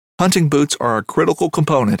Hunting boots are a critical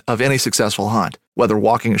component of any successful hunt. Whether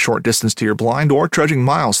walking a short distance to your blind or trudging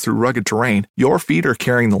miles through rugged terrain, your feet are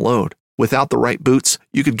carrying the load. Without the right boots,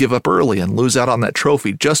 you could give up early and lose out on that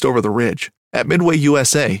trophy just over the ridge. At Midway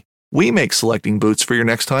USA, we make selecting boots for your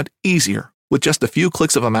next hunt easier. With just a few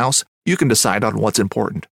clicks of a mouse, you can decide on what's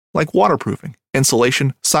important, like waterproofing,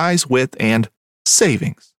 insulation, size, width, and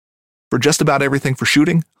savings. For just about everything for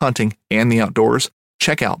shooting, hunting, and the outdoors,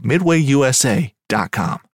 check out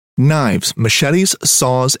MidwayUSA.com. Knives, machetes,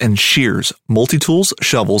 saws, and shears, multi-tools,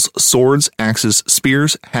 shovels, swords, axes,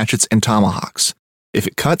 spears, hatchets, and tomahawks. If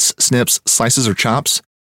it cuts, snips, slices, or chops,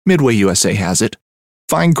 Midway USA has it.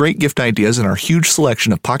 Find great gift ideas in our huge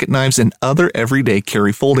selection of pocket knives and other everyday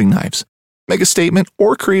carry folding knives. Make a statement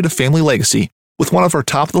or create a family legacy with one of our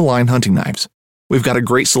top-of-the-line hunting knives. We've got a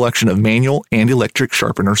great selection of manual and electric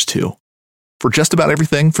sharpeners, too. For just about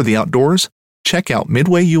everything for the outdoors, check out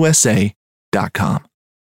MidwayUSA.com.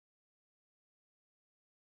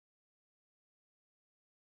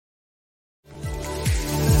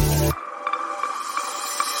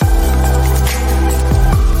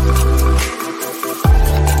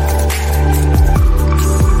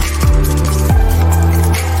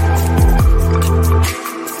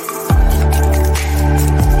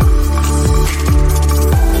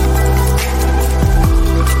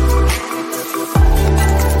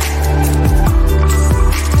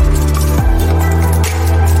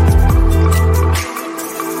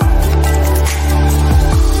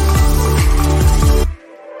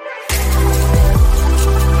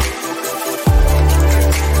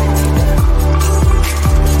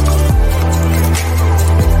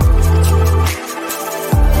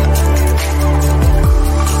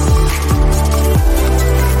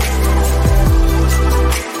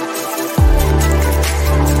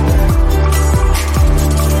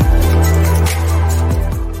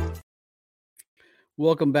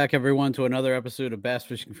 Welcome back, everyone, to another episode of Bass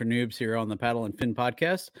Fishing for Noobs here on the Paddle and Fin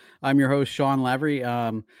podcast. I'm your host, Sean Lavery.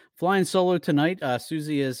 Flying solo tonight.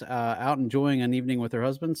 Susie is out enjoying an evening with her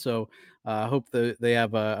husband, so I hope they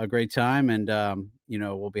have a great time, and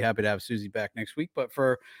we'll be happy to have Susie back next week. But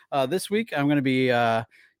for this week, I'm going to be the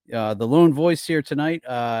lone voice here tonight,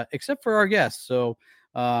 except for our guest. So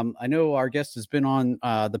I know our guest has been on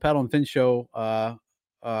the Paddle and Fin show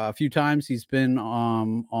a few times. He's been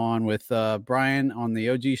on with Brian on the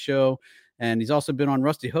OG show, and he's also been on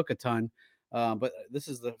Rusty Hook a ton. But this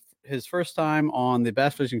is his first time on the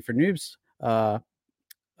Bass Fishing for Noobs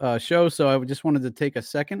show. So I just wanted to take a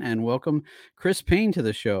second and welcome Chris Payne to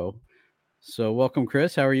the show. So welcome,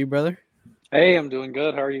 Chris. How are you, brother? Hey, I'm doing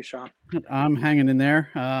good. How are you, Sean? I'm hanging in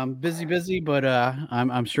there. Busy, but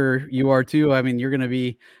I'm sure you are too. I mean, you're going to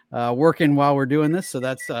be working while we're doing this, so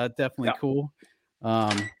that's definitely cool.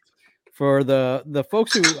 For the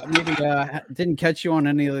folks who maybe didn't catch you on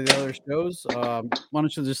any of the other shows, why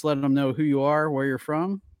don't you just let them know who you are, where you're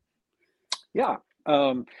from? Yeah.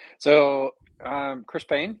 So I'm Chris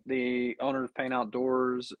Payne, the owner of Payne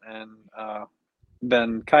Outdoors, and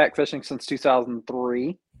been kayak fishing since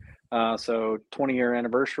 2003. So 20-year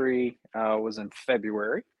anniversary was in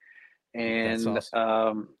February. And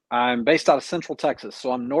awesome. I'm based out of Central Texas.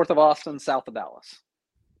 So I'm north of Austin, south of Dallas.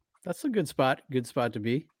 That's a good spot. Good spot to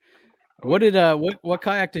be. What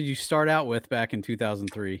kayak did you start out with back in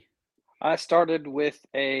 2003? I started with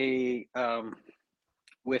a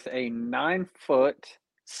 9-foot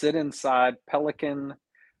sit inside Pelican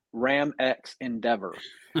Ram X Endeavor.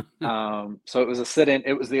 So it was a sit-in.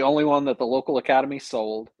 It was the only one that the local academy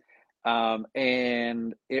sold,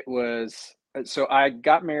 and it was. So I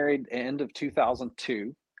got married end of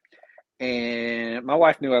 2002. And my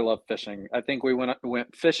wife knew I loved fishing. I think we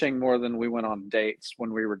went fishing more than we went on dates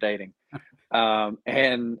when we were dating.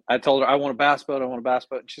 And I told her, I want a bass boat.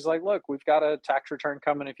 And she's like, look, we've got a tax return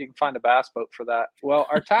coming if you can find a bass boat for that. Well,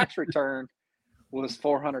 our tax return was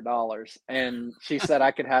 $400. And she said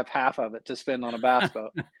I could have half of it to spend on a bass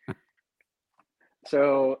boat.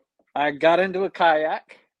 So I got into a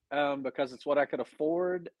kayak. Because it's what I could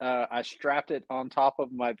afford. I strapped it on top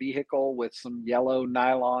of my vehicle with some yellow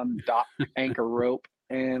nylon dock anchor rope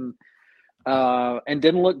and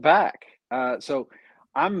didn't look back. So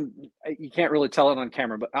you can't really tell it on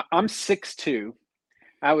camera, but I'm 6'2".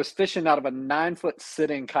 I was fishing out of a 9-foot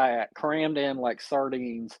sitting kayak crammed in like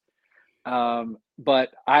sardines. But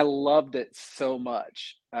I loved it so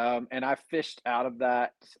much. And I fished out of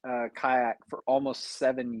that kayak for almost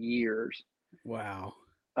 7 years. Wow.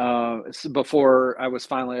 Before I was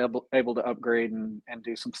finally able to upgrade and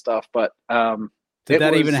do some stuff. But did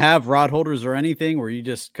that even have rod holders or anything? Were you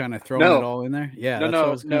just kind of throwing it all in there? Yeah, that's what I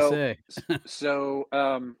was going to say. So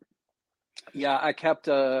Yeah, I kept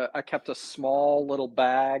a small little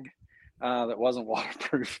bag that wasn't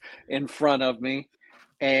waterproof in front of me,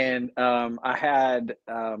 and I had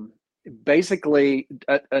basically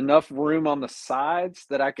enough room on the sides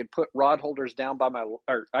that I could put rod holders down by my,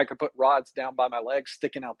 or I could put rods down by my legs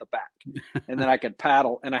sticking out the back, and then I could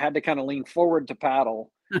paddle. And I had to kind of lean forward to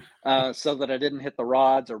paddle so that I didn't hit the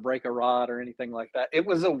rods or break a rod or anything like that. It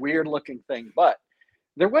was a weird looking thing, but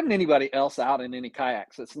there wasn't anybody else out in any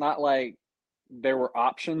kayaks. It's not like there were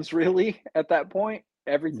options really at that point.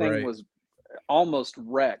 Everything Right. was almost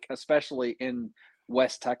wreck, especially in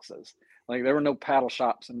West Texas. Like there were no paddle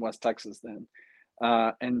shops in West Texas then.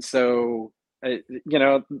 And so,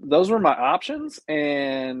 those were my options.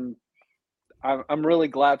 And I'm really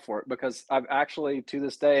glad for it because I've actually, to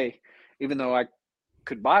this day, even though I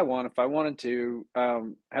could buy one if I wanted to,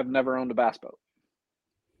 have never owned a bass boat.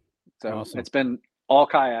 So Awesome. it's been all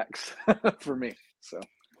kayaks for me. So.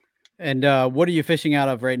 And what are you fishing out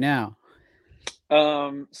of right now?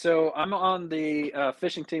 So I'm on the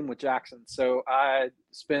fishing team with Jackson. So I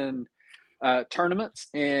spend tournaments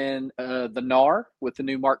in the NAR with the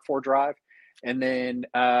new Mark IV drive, and then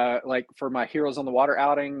like for my Heroes on the Water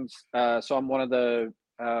outings. So I'm one of the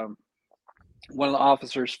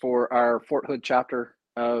officers for our Fort Hood chapter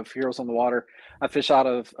of Heroes on the Water. I fish out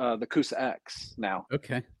of the Coosa X now.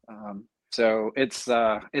 Okay. So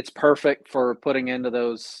it's perfect for putting into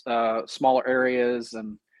those smaller areas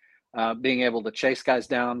and being able to chase guys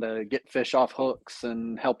down to get fish off hooks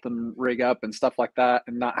and help them rig up and stuff like that,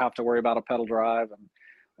 and not have to worry about a pedal drive.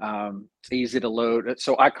 And it's easy to load.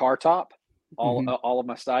 So I car top all of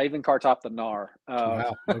my stuff. I even car top the NAR.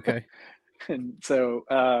 Wow. Okay. And so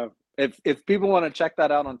if people want to check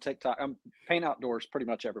that out on TikTok, I'm Payne Outdoors pretty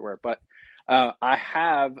much everywhere. But I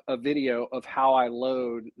have a video of how I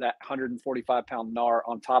load that 145-pound NAR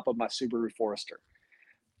on top of my Subaru Forester.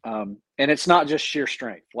 And it's not just sheer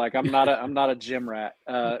strength. Like I'm not a gym rat.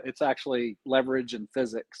 It's actually leverage and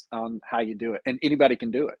physics on how you do it, and anybody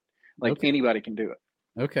can do it. Like anybody can do it.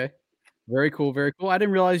 Okay. Very cool. Very cool. I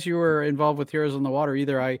didn't realize you were involved with Heroes on the Water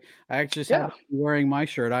either. I actually just happened to be wearing my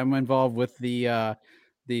shirt. I'm involved with the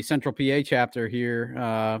Central PA chapter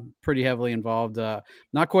here, pretty heavily involved.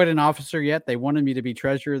 Not quite an officer yet. They wanted me to be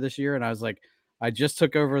treasurer this year, and I was like, I just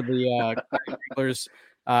took over the anglers.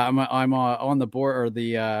 I'm on the board, or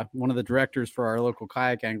the one of the directors for our local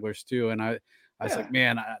kayak anglers too. And I was like,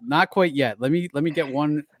 man, not quite yet. Let me get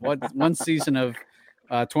one season of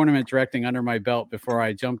tournament directing under my belt before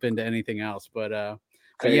I jump into anything else. But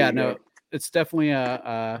yeah, no, it's definitely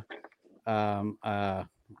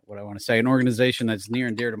what I want to say, an organization that's near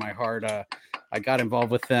and dear to my heart. I got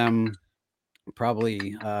involved with them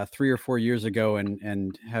probably 3 or 4 years ago,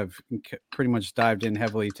 and have pretty much dived in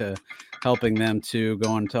heavily to helping them to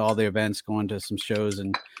go into all the events, going to some shows,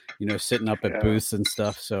 and sitting up at booths and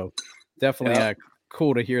stuff. So definitely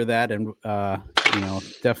cool to hear that, and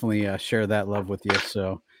definitely share that love with you.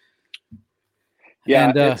 So yeah,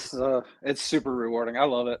 and, it's super rewarding. I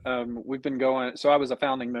love it. We've been going. So I was a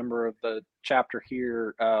founding member of the chapter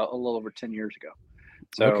here a little over 10 years ago.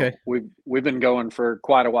 So we've been going for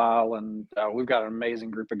quite a while, and we've got an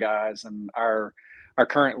amazing group of guys. And our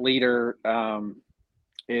current leader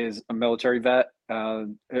is a military vet.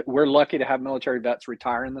 We're lucky to have military vets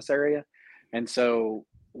retire in this area, and so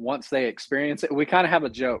once they experience it, we kind of have a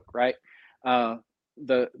joke, right?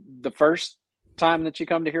 The first time that you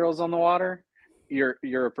come to Heroes on the Water,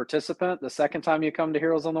 you're a participant. The second time you come to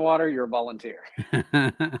Heroes on the Water, you're a volunteer.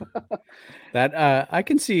 That I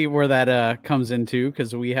can see where that comes into,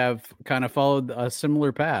 because we have kind of followed a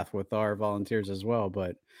similar path with our volunteers as well.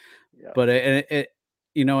 But it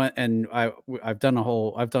and I've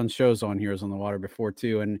done shows on Heroes on the Water before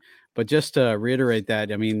too. But just to reiterate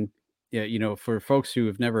that, I mean, yeah, for folks who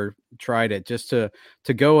have never tried it, just to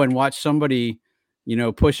go and watch somebody,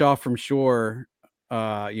 push off from shore,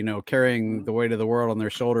 carrying the weight of the world on their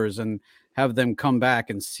shoulders, and have them come back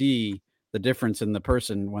and see the difference in the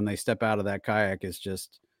person when they step out of that kayak is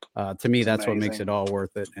just, to me, that's amazing. What makes it all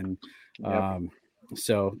worth it. And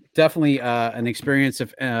so definitely an experience.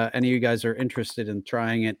 If any of you guys are interested in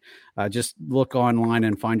trying it, just look online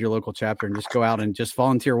and find your local chapter, and just go out and just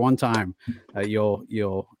volunteer one time.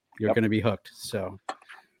 You're going to be hooked. So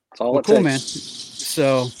that's all it cool, takes. Man.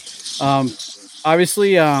 So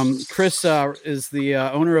obviously, Chris is the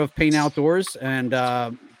owner of Payne Outdoors, and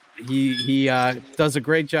he does a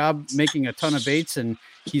great job making a ton of baits, and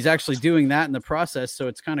he's actually doing that in the process. So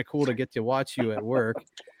it's kind of cool to get to watch you at work.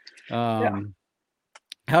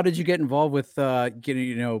 How did you get involved with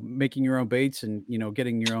making your own baits and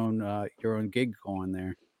getting your own gig going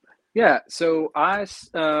there? Yeah, so I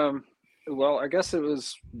well, I guess it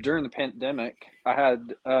was during the pandemic. I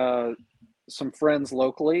had some friends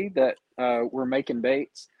locally that were making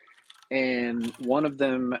baits, and one of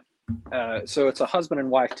them, so it's a husband and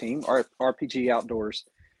wife team, RPG Outdoors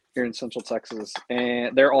here in Central Texas,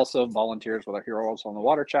 and they're also volunteers with our Heroes on the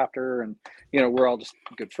Water chapter, and we're all just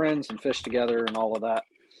good friends and fish together and all of that.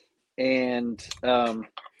 And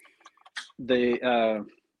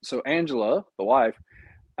so Angela, the wife,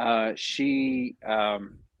 she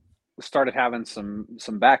started having some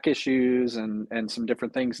back issues and some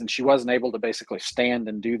different things, and she wasn't able to basically stand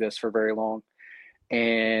and do this for very long.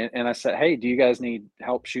 And I said, hey, do you guys need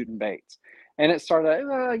help shooting baits? And it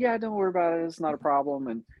started, yeah, don't worry about it, it's not a problem.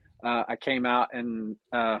 And I came out and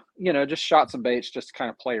just shot some baits just to kind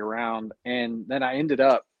of play around, and then I ended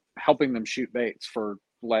up helping them shoot baits for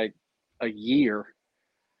like a year.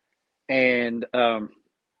 And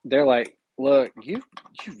they're like, look, you've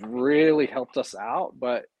really helped us out,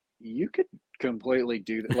 but you could completely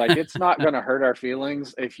do that. Like, it's not going to hurt our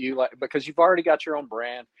feelings if you because you've already got your own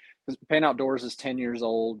brand. Payne Outdoors is 10 years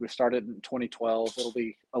old. We started in 2012. It'll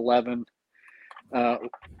be 11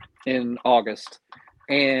 in August.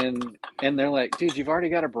 And they're like, dude, you've already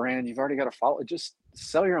got a brand. You've already got a follow. Just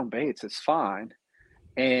sell your own baits. It's fine.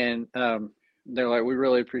 And they're like, we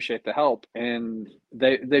really appreciate the help. And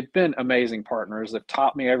they've been amazing partners. They've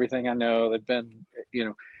taught me everything I know. They've been,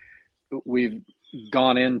 we've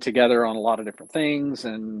gone in together on a lot of different things.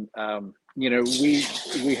 And,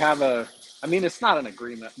 we have it's not an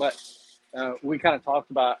agreement, but we kind of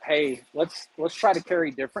talked about, hey, let's try to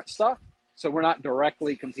carry different stuff, so we're not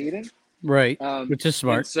directly competing. Right. Which is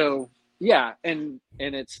smart. So yeah, and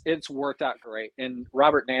it's worked out great. And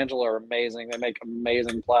Robert and Angela are amazing. They make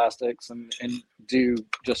amazing plastics and do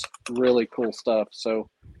just really cool stuff. So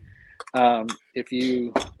if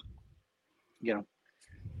you're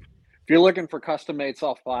looking for custom made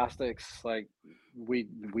soft plastics, like we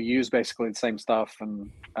use basically the same stuff,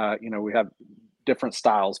 and we have different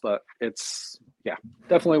styles, but it's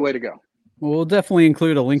definitely a way to go. Well, we'll definitely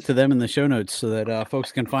include a link to them in the show notes so that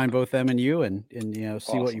folks can find both them and you, and see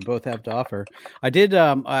awesome. What you both have to offer. I did.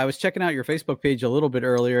 I was checking out your Facebook page a little bit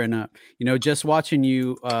earlier, and just watching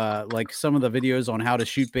you like some of the videos on how to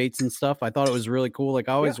shoot baits and stuff. I thought it was really cool. Like,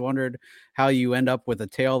 I always wondered how you end up with a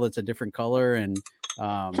tail that's a different color, and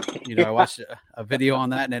I watched a video on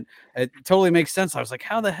that, and it totally makes sense. I was like,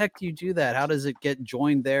 how the heck do you do that? How does it get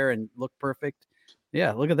joined there and look perfect?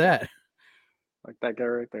 Yeah, look at that. Like that guy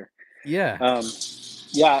right there. Yeah. And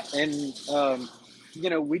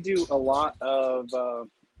we do a lot of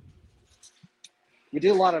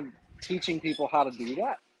teaching people how to do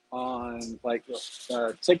that on like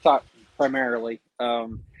TikTok primarily.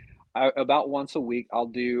 About once a week, I'll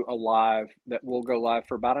do a live that will go live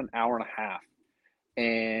for about an hour and a half,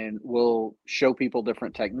 and we'll show people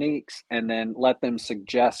different techniques and then let them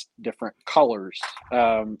suggest different colors.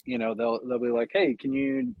 They'll be like, hey, can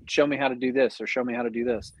you show me how to do this, or show me how to do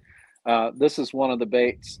this? This is one of the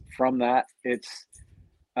baits from that. It's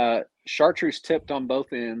chartreuse tipped on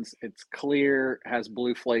both ends. It's clear, has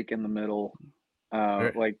blue flake in the middle.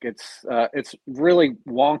 Like it's really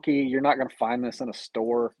wonky. You're not going to find this in a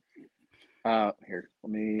store. Here,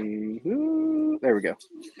 there we go.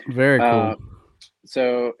 Very cool.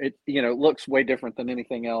 So it, looks way different than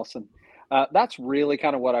anything else. And that's really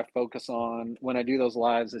kind of what I focus on when I do those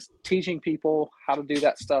lives, is teaching people how to do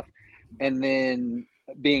that stuff. And then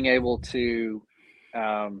being able to,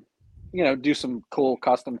 do some cool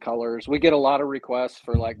custom colors. We get a lot of requests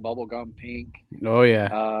for like bubblegum pink. Oh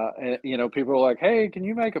yeah. And, people are like, hey, can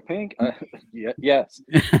you make a pink? Yes.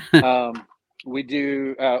 We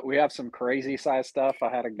do. We have some crazy size stuff. I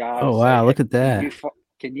had a guy. Oh wow, look at that.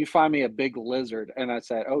 Can you find me a big lizard? And I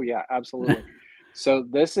said, oh yeah, absolutely. So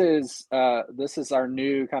this is our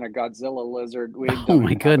new kind of Godzilla lizard. Oh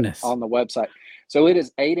my goodness. On the website. So it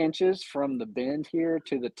is 8 inches from the bend here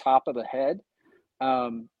to the top of the head.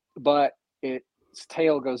 But its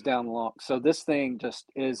tail goes down long. So this thing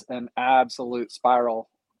just is an absolute spiral.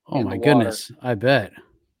 Oh my goodness. I bet.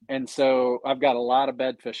 And so I've got a lot of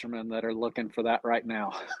bed fishermen that are looking for that right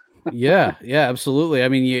now. Yeah, absolutely. I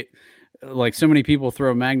mean, like so many people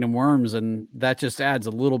throw Magnum worms, and that just adds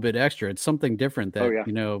a little bit extra. It's something different that,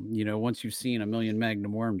 once you've seen a million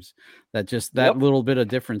Magnum worms, that little bit of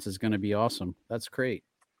difference is going to be awesome. That's great.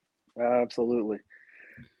 Absolutely.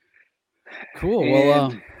 Cool. And,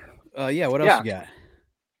 well, what else you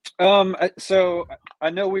got? So I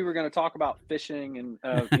know we were going to talk about fishing and,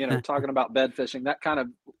 talking about bed fishing. That kind of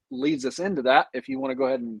leads us into that. If you want to go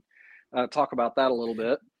ahead and talk about that a little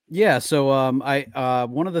bit. Yeah, so I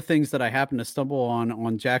one of the things that I happened to stumble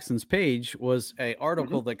on Jackson's page was a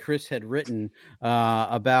article that Chris had written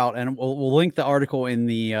about, and we'll link the article in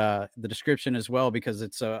the description as well, because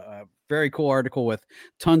it's a very cool article with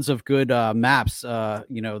tons of good maps,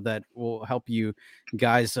 that will help you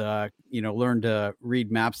guys, learn to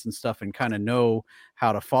read maps and stuff and kind of know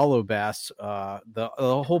how to follow bass. The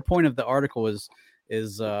whole point of the article is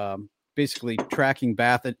basically tracking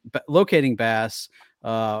locating bass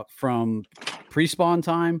from pre-spawn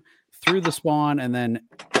time through the spawn and then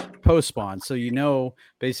post-spawn. So,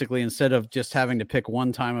 basically, instead of just having to pick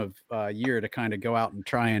one time of year to kind of go out and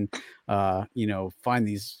try and, find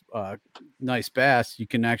these nice bass, you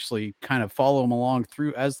can actually kind of follow them along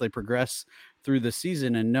through as they progress through the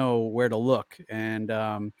season and know where to look.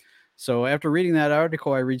 And so after reading that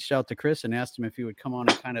article, I reached out to Chris and asked him if he would come on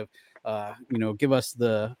and kind of, give us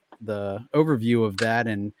the overview of that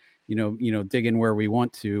and, dig in where we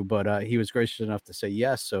want to, but he was gracious enough to say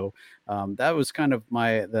yes. So that was kind of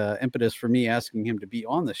the impetus for me asking him to be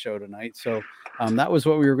on the show tonight. So that was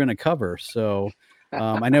what we were going to cover. So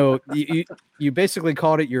I know you basically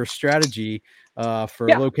called it your strategy for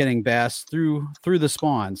locating bass through the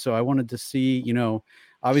spawn. So I wanted to see,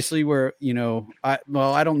 obviously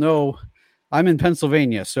I don't know. I'm in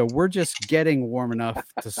Pennsylvania, so we're just getting warm enough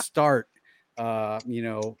to start. I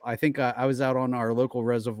think I was out on our local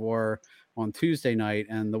reservoir on Tuesday night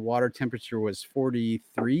and the water temperature was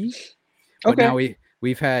 43. But now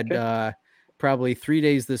we've had probably 3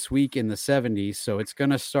 days this week in the 70s. So it's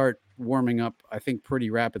going to start warming up, I think,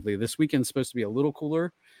 pretty rapidly. This weekend's supposed to be a little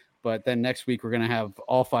cooler, but then next week we're going to have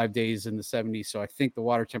all 5 days in the 70s. So I think the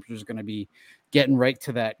water temperature is going to be getting right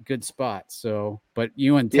to that good spot. So, but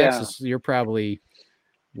you in Texas, you're probably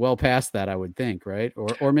well past that, I would think, right?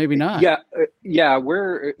 Or maybe not. Yeah.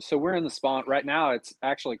 We're in the spawn right now. It's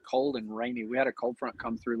actually cold and rainy. We had a cold front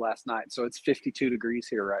come through last night, so it's 52 degrees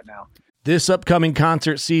here right now. This upcoming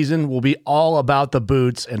concert season will be all about the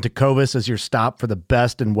boots, and Tecovas is your stop for the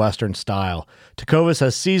best in Western style. Tecovas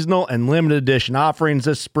has seasonal and limited edition offerings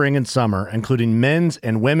this spring and summer, including men's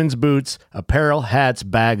and women's boots, apparel, hats,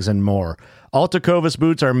 bags, and more. All Tecovas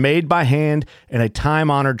boots are made by hand in a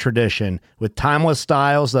time-honored tradition with timeless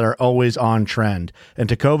styles that are always on trend. And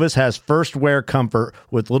Tecovas has first wear comfort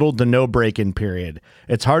with little to no break-in period.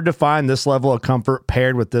 It's hard to find this level of comfort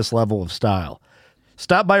paired with this level of style.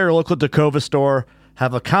 Stop by your local Tecovas store,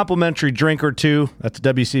 have a complimentary drink or two, that's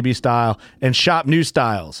WCB style, and shop new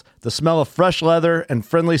styles. The smell of fresh leather and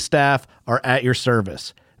friendly staff are at your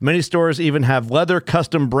service. Many stores even have leather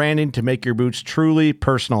custom branding to make your boots truly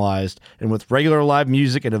personalized. And with regular live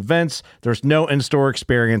music and events, there's no in-store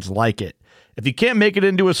experience like it. If you can't make it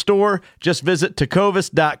into a store, just visit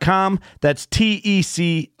tecovas.com. That's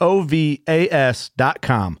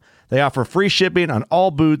TECOVAS.com. They offer free shipping on all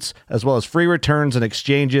boots, as well as free returns and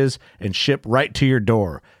exchanges, and ship right to your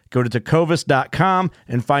door. Go to tecovas.com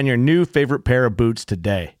and find your new favorite pair of boots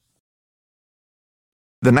today.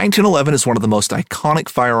 The 1911 is one of the most iconic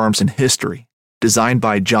firearms in history. Designed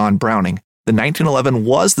by John Browning, the 1911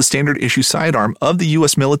 was the standard issue sidearm of the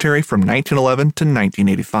U.S. military from 1911 to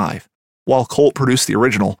 1985. While Colt produced the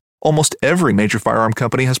original, almost every major firearm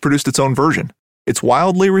company has produced its own version. It's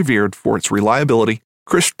wildly revered for its reliability,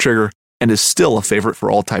 crisp trigger, and is still a favorite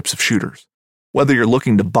for all types of shooters. Whether you're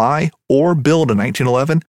looking to buy or build a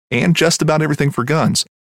 1911 and just about everything for guns,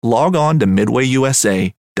 log on to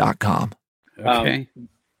midwayusa.com. Okay.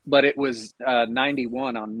 But it was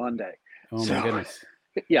 91 on Monday. Oh, my goodness.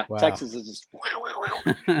 Yeah, Wow. Texas is just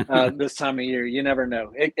this time of year. You never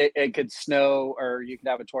know. It could snow, or you could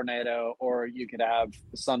have a tornado, or you could have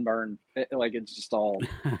sunburn. It's just all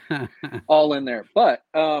in there. But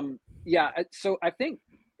so I think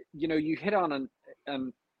you hit on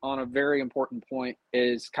a very important point.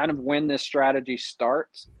 Is kind of when this strategy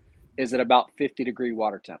starts. Is at about 50-degree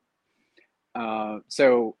water temp.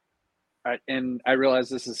 And I realize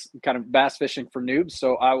this is kind of bass fishing for noobs,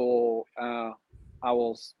 so I will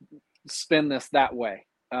spin this that way,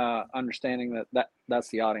 understanding that's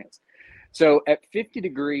the audience. So at 50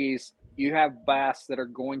 degrees, you have bass that are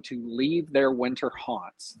going to leave their winter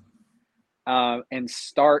haunts and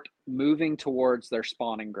start moving towards their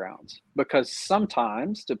spawning grounds, because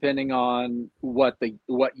sometimes, depending on what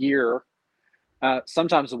year,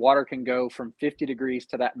 sometimes the water can go from 50 degrees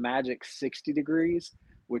to that magic 60 degrees,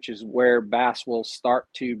 which is where bass will start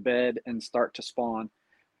to bed and start to spawn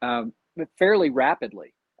fairly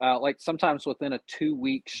rapidly. Sometimes within a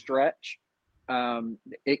 2-week stretch,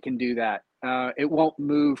 it can do that. It won't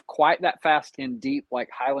move quite that fast in deep, like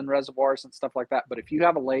highland reservoirs and stuff like that. But if you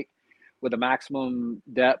have a lake with a maximum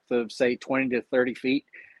depth of, say, 20 to 30 feet,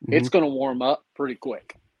 it's going to warm up pretty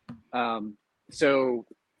quick. So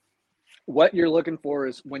what you're looking for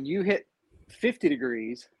is when you hit 50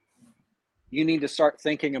 degrees, you need to start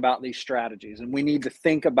thinking about these strategies, and we need to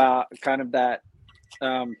think about kind of that,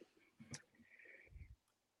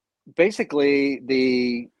 basically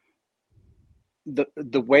the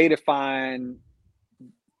way to find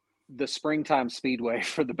the springtime speedway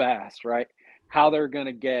for the bass, right? How they're going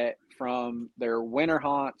to get from their winter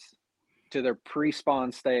haunts to their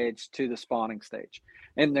pre-spawn stage to the spawning stage.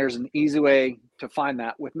 And there's an easy way to find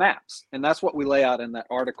that with maps. And that's what we lay out in that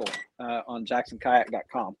article on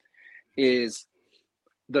jacksonkayak.com. Is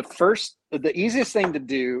the easiest thing to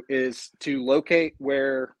do is to locate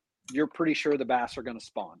where you're pretty sure the bass are going to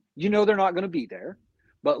spawn. You know they're not going to be there,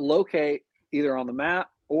 but locate either on the map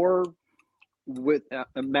or with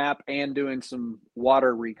a map and doing some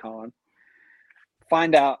water recon.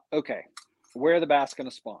 Find out, okay, where the bass going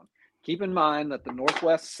to spawn. Keep in mind that the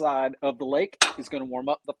northwest side of the lake is going to warm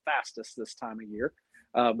up the fastest this time of year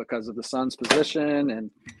because of the sun's position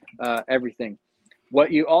and everything.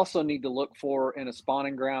 What you also need to look for in a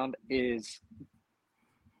spawning ground is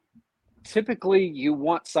typically you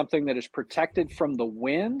want something that is protected from the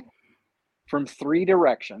wind from 3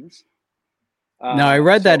 directions. Now, I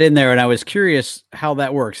read that in there, and I was curious how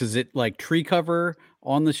that works. Is it like tree cover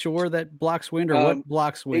on the shore that blocks wind, or what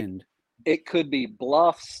blocks wind? It could be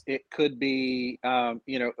bluffs. It could be,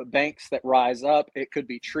 banks that rise up. It could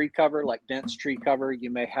be tree cover, like dense tree cover. You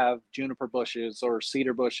may have juniper bushes or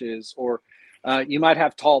cedar bushes, or you might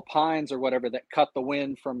have tall pines or whatever that cut the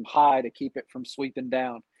wind from high to keep it from sweeping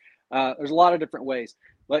down. There's a lot of different ways,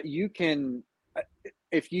 but you can,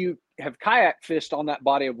 if you have kayak fished on that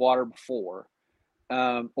body of water before,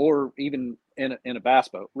 or even in a bass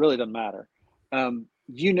boat, really doesn't matter.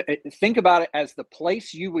 Think about it as the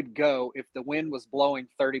place you would go if the wind was blowing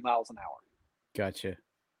 30 miles an hour. Gotcha.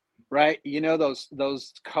 Right? You know,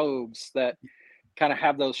 those coves that kind of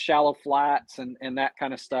have those shallow flats and that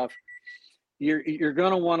kind of stuff. You're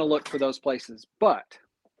going to want to look for those places, but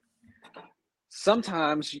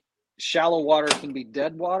sometimes shallow water can be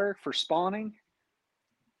dead water for spawning.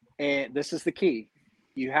 And this is the key.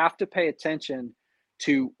 You have to pay attention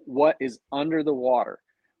to what is under the water,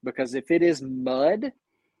 because if it is mud,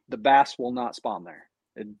 the bass will not spawn there.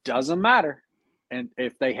 It doesn't matter. And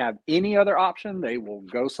if they have any other option, they will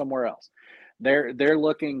go somewhere else. They're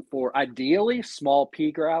looking for ideally small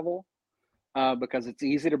pea gravel, because it's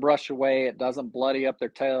easy to brush away. It doesn't bloody up their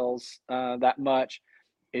tails that much.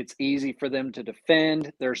 It's easy for them to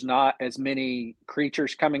defend. There's not as many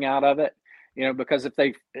creatures coming out of it. Because if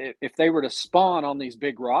they were to spawn on these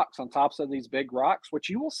big rocks, on tops of these big rocks, which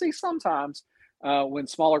you will see sometimes when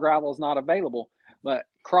smaller gravel is not available, but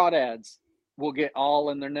crawdads will get all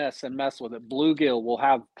in their nests and mess with it. Bluegill will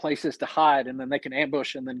have places to hide, and then they can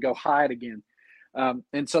ambush and then go hide again.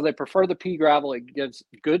 And so they prefer the pea gravel. It gives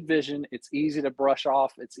good vision. It's easy to brush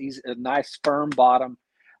off. It's easy, a nice firm bottom.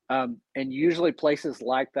 And usually places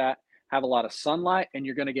like that have a lot of sunlight, and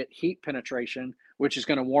you're going to get heat penetration, which is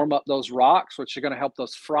going to warm up those rocks, which are going to help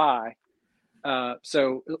those fry.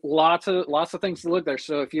 So lots of things to look there.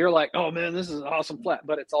 So if you're like, oh man, this is an awesome flat,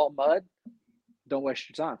 but it's all mud, don't waste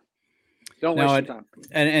your time. Don't waste your time.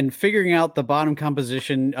 And figuring out the bottom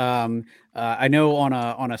composition. I know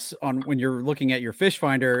on when you're looking at your fish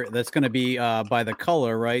finder, that's going to be by the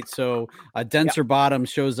color, right? So a denser bottom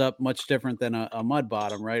shows up much different than a mud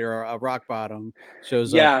bottom, right? Or a rock bottom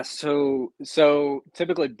shows up. Yeah. So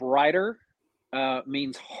typically brighter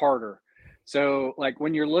means harder. So like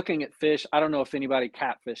when you're looking at fish, I don't know if anybody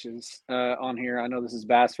catfishes on here. I know this is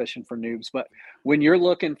bass fishing for noobs, but when you're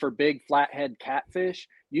looking for big flathead catfish,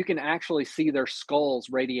 you can actually see their skulls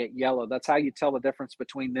radiate yellow. That's how you tell the difference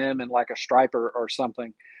between them and like a striper or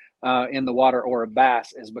something in the water, or a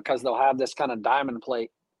bass, is because they'll have this kind of diamond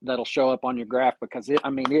plate that'll show up on your graph, because it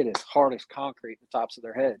is hard as concrete, the tops of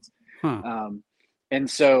their heads. And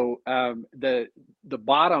so the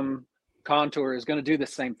bottom contour is going to do the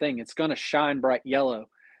same thing. It's going to shine bright yellow.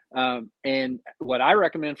 And what I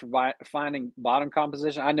recommend for finding bottom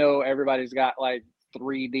composition, I know everybody's got like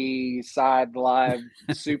 3D side live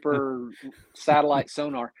super satellite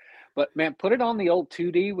sonar, but man, put it on the old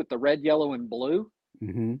 2D with the red, yellow, and blue,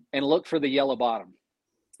 and look for the yellow bottom.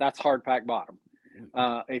 That's hard pack bottom.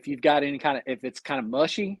 If you've got if it's kind of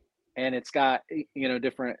mushy and it's got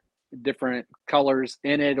different colors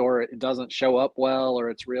in it, or it doesn't show up well,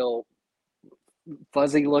 or it's real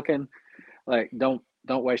fuzzy looking, like don't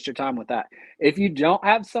waste your time with that. If you don't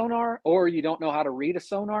have sonar, or you don't know how to read a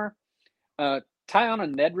sonar, tie on a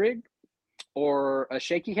Ned rig or a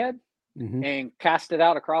shaky head and cast it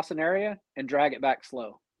out across an area and drag it back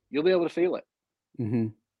slow. You'll be able to feel it.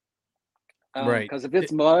 Right. Because if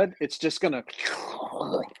it's mud, it's just gonna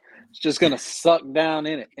suck down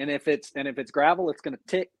in it. And if it's gravel, it's gonna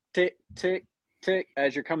tick, tick, tick, tick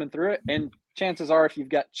as you're coming through it. And chances are, if you've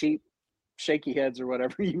got cheap, shaky heads or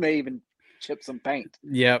whatever, you may even chip some paint.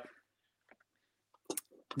 Yep.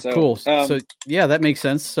 So, cool. So yeah, that makes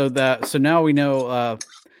sense. So now we know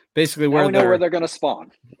basically where they're going to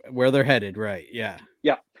spawn, where they're headed. Right. Yeah.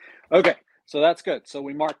 Yeah. Okay. So that's good. So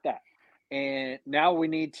we marked that. And now we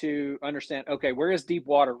need to understand, okay, where is deep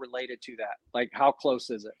water related to that? Like, how close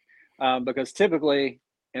is it? Because typically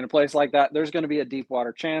in a place like that, there's going to be a deep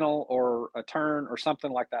water channel or a turn or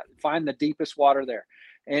something like that. Find the deepest water there.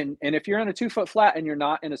 And if you're in a 2-foot flat and you're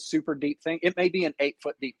not in a super deep thing, it may be an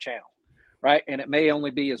 8-foot deep channel, right? And it may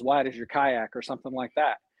only be as wide as your kayak or something like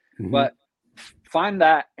that. Mm-hmm. But find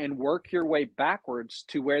that and work your way backwards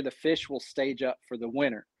to where the fish will stage up for the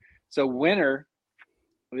winter. So winter,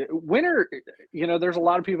 there's a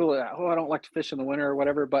lot of people that, I don't like to fish in the winter or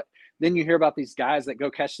whatever. But then you hear about these guys that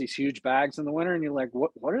go catch these huge bags in the winter, and you're like,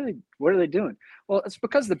 what are they doing? Well, it's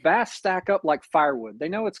because the bass stack up like firewood. They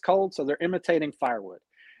know it's cold, so they're imitating firewood.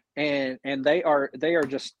 And they are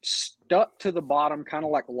just stuck to the bottom, kind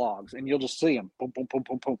of like logs, and you'll just see them boom, boom, boom,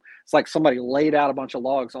 boom, boom. It's like somebody laid out a bunch of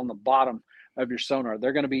logs on the bottom of your sonar.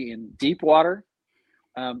 They're going to be in deep water.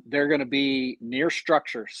 They're going to be near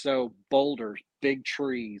structure, so boulders, big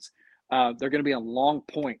trees. They're going to be on long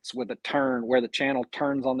points with a turn where the channel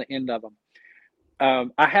turns on the end of them.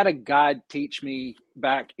 I had a guide teach me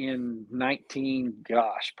back in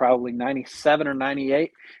probably 97 or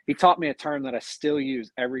 98. He taught me a term that I still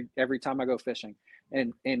use every time I go fishing.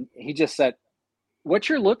 And he just said, what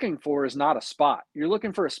you're looking for is not a spot. You're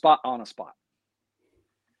looking for a spot on a spot.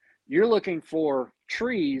 You're looking for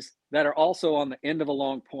trees that are also on the end of a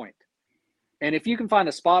long point. And if you can find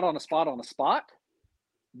a spot on a spot on a spot,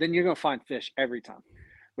 then you're going to find fish every time.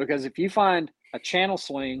 Because if you find a channel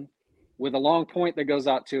swing with a long point that goes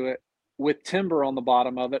out to it with timber on the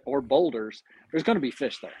bottom of it or boulders, there's going to be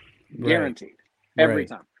fish there, guaranteed, every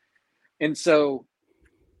time. And so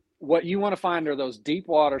what you want to find are those deep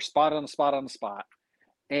water spot on a spot on a spot,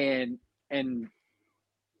 and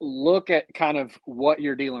look at kind of what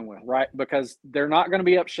you're dealing with, right? Because they're not going to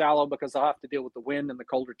be up shallow because they'll have to deal with the wind and the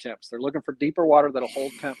colder temps. They're looking for deeper water that'll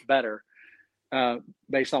hold temp better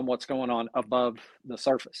based on what's going on above the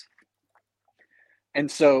surface. And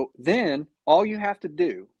so then all you have to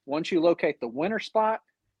do, once you locate the winter spot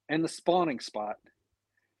and the spawning spot,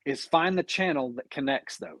 is find the channel that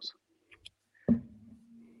connects those.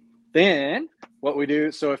 Then what we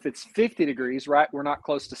do, so if it's 50 degrees, right, we're not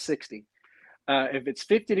close to 60. If it's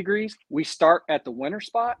 50 degrees, we start at the winter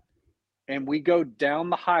spot and we go down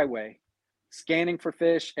the highway, scanning for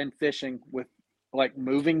fish and fishing with like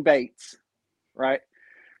moving baits, right?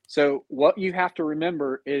 So what you have to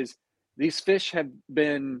remember is these fish have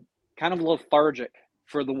been kind of lethargic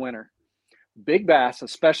for the winter. Big bass,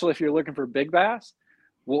 especially if you're looking for big bass,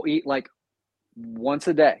 will eat like once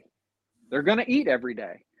a day. They're going to eat every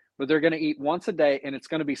day, but they're going to eat once a day, and it's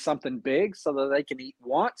going to be something big so that they can eat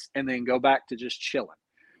once and then go back to just chilling.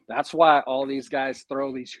 That's why all these guys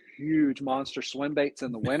throw these huge monster swim baits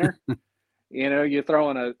in the winter. You're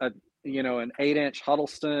throwing an 8-inch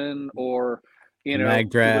Huddleston or, mag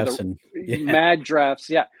drafts mag drafts.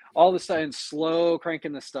 Yeah. All of a sudden slow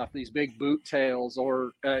cranking this stuff, these big boot tails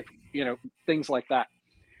or, things like that.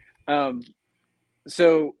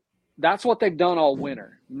 So that's what they've done all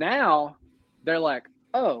winter. Now they're like,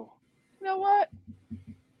 oh, you know what?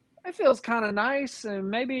 It feels kind of nice. And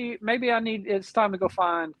maybe it's time to go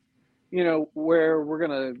find, where we're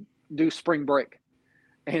going to do spring break.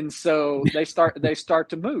 And so they start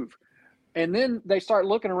to move, and then they start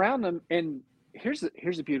looking around them. And here's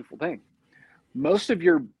the beautiful thing. Most of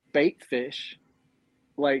your bait fish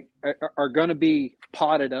are going to be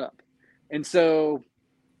potted up. And so,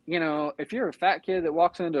 if you're a fat kid that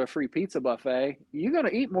walks into a free pizza buffet, you're going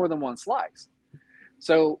to eat more than one slice.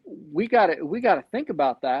 So we got to think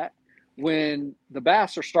about that when the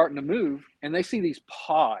bass are starting to move and they see these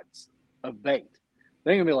pods of bait.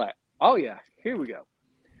 They're going to be like, oh yeah, here we go.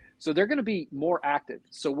 So they're going to be more active.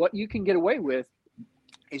 So what you can get away with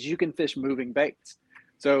is you can fish moving baits.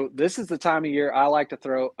 So this is the time of year I like to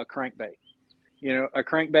throw a crankbait. A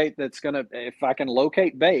crankbait that's going to, if I can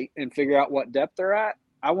locate bait and figure out what depth they're at,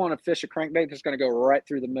 I want to fish a crankbait that's going to go right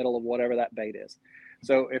through the middle of whatever that bait is.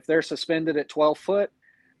 So if they're suspended at 12 foot,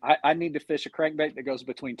 I need to fish a crankbait that goes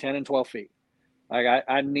between 10 and 12 feet. Like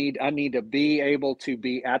I need to be able to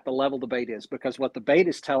be at the level the bait is, because what the bait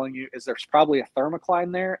is telling you is there's probably a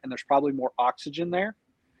thermocline there and there's probably more oxygen there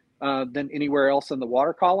than anywhere else in the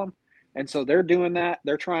water column. And so they're doing that.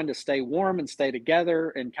 They're trying to stay warm and stay together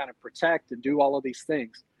and kind of protect and do all of these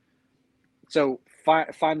things. So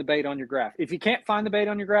find the bait on your graph. If you can't find the bait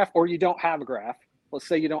on your graph, or you don't have a graph, let's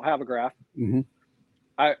say you don't have a graph,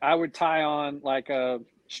 I would tie on like a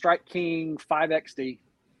Strike King 5XD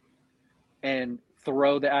and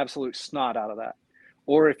throw the absolute snot out of that.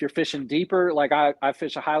 Or if you're fishing deeper, like I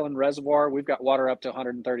fish a Highland reservoir, we've got water up to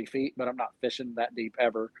 130 feet, but I'm not fishing that deep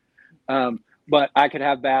ever. But I could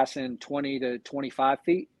have bass in 20 to 25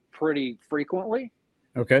 feet pretty frequently.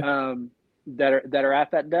 Okay. That are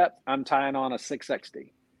at that depth. I'm tying on a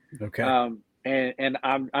 6XD. Okay. And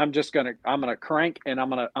I'm gonna crank, and I'm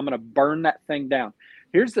gonna burn that thing down.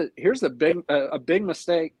 Here's a big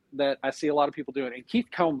mistake that I see a lot of people doing, and Keith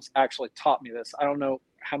Combs actually taught me this. I don't know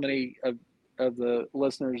how many of the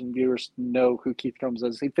listeners and viewers know who Keith Combs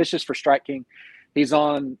is. He fishes for Strike King. He's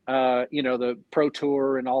on the Pro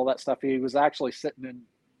Tour and all that stuff. He was actually sitting in,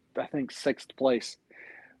 I think, 6th place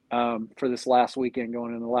for this last weekend,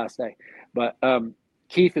 going in the last day. But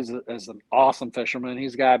Keith is an awesome fisherman.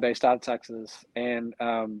 He's a guy based out of Texas, and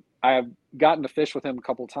I have gotten to fish with him a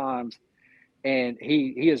couple of times. And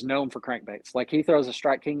he is known for crankbaits. Like, he throws a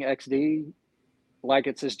Strike King XD like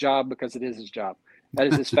it's his job, because it is his job. That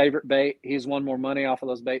is his favorite bait. He's won more money off of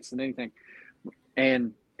those baits than anything.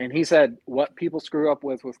 And he said what people screw up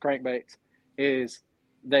with crankbaits is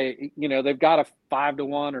they've got a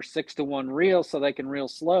 5-to-1 or 6-to-1 reel so they can reel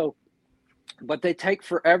slow, but they take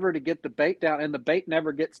forever to get the bait down, and the bait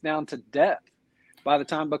never gets down to depth by the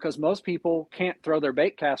time, because most people can't throw their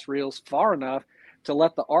bait cast reels far enough to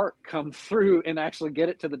let the arc come through and actually get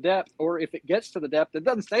it to the depth. Or if it gets to the depth, it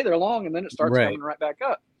doesn't stay there long, and then it starts coming right back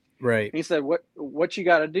up. Right. He said, what you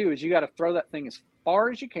got to do is you got to throw that thing as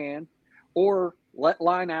far as you can, or let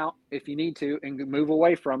line out if you need to and move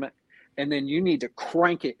away from it. And then you need to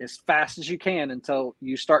crank it as fast as you can until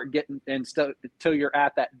you start getting, until you're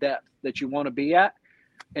at that depth that you want to be at.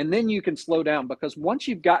 And then you can slow down, because once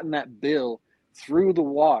you've gotten that bill through the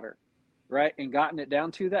water, right, and gotten it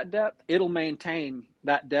down to that depth, it'll maintain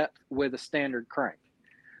that depth with a standard crank.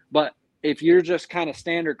 But if you're just kind of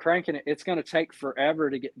standard cranking it, it's going to take forever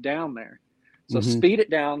to get down there. So speed it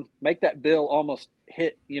down, make that bill almost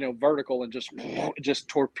hit, vertical, and just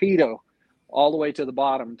torpedo all the way to the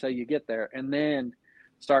bottom until you get there, and then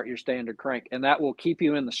start your standard crank. And that will keep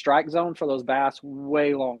you in the strike zone for those bass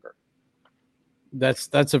way longer.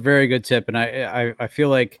 That's a very good tip. And I feel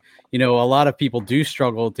like, a lot of people do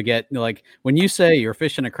struggle to get, like, when you say you're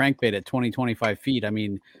fishing a crankbait at 20, 25 feet, I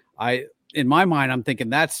mean, in my mind, I'm thinking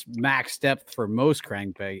that's max depth for most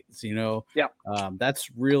crankbaits, Yeah. That's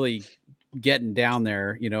really getting down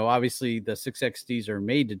there. Obviously the 6XDs are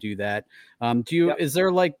made to do that. Is there,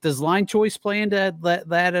 like, does line choice play into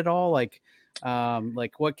that at all? Like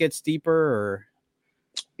what gets deeper, or?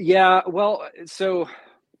 Yeah, well, so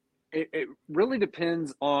it really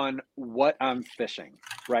depends on what I'm fishing,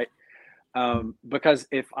 right? Because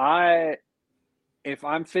if I'm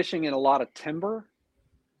fishing in a lot of timber,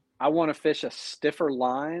 I want to fish a stiffer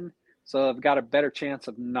line, so I've got a better chance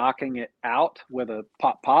of knocking it out with a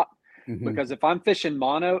pop. Because if I'm fishing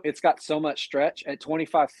mono, it's got so much stretch at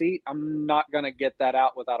 25 feet, I'm not going to get that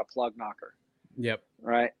out without a plug knocker. Yep.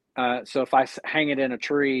 Right. So if I hang it in a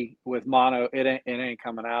tree with mono, it ain't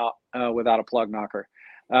coming out without a plug knocker.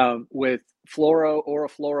 With fluoro or a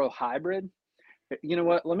fluoro hybrid, you know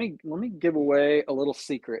what? Let me give away a little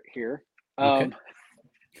secret here. Okay.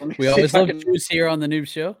 We always love juice here on the Noob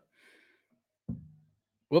Show.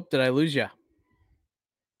 Whoop! Did I lose you?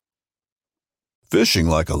 Fishing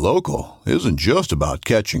like a local isn't just about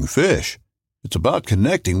catching fish. It's about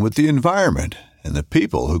connecting with the environment and the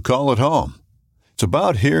people who call it home. It's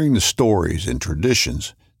about hearing the stories and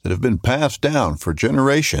traditions that have been passed down for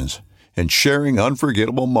generations and sharing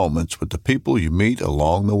unforgettable moments with the people you meet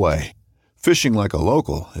along the way. Fishing like a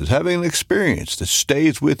local is having an experience that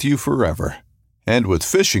stays with you forever. And with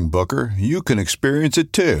Fishing Booker, you can experience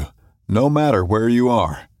it too, no matter where you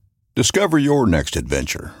are. Discover your next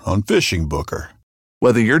adventure on Fishing Booker.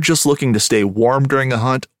 Whether you're just looking to stay warm during a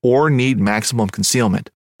hunt or need maximum concealment,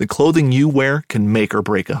 the clothing you wear can make or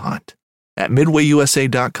break a hunt. At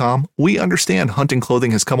MidwayUSA.com, we understand hunting clothing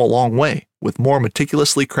has come a long way, with more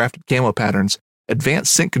meticulously crafted camo patterns,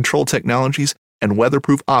 advanced scent control technologies, and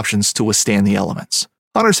weatherproof options to withstand the elements.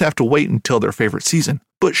 Hunters have to wait until their favorite season,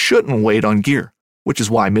 but shouldn't wait on gear, which is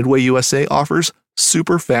why Midway USA offers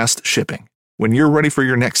super fast shipping. When you're ready for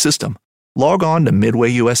your next system, log on to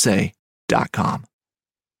MidwayUSA.com.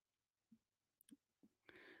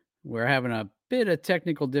 We're having a bit of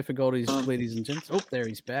technical difficulties, ladies and gents. Oh, there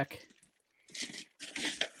he's back.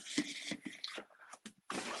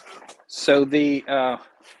 So the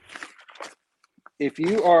if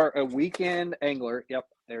you are a weekend angler, yep,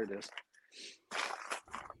 there it is.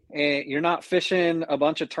 And you're not fishing a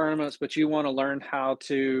bunch of tournaments, but you want to learn how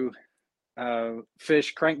to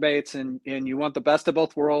fish crankbaits, and you want the best of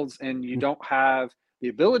both worlds, and you don't have the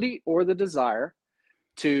ability or the desire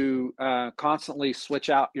to constantly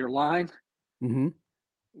switch out your line,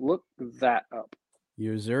 look that up.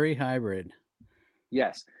 Yozuri hybrid.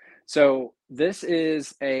 Yes. So this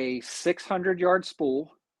is a 600-yard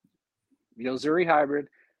spool, Yozuri hybrid.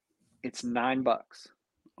 It's $9.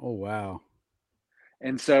 Oh, wow.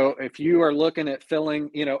 And so if you are looking at filling,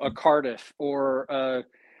 a Cardiff or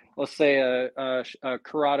let's say a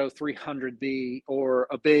Corrado 300B or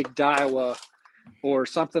a big Daiwa or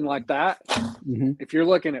something like that, if you're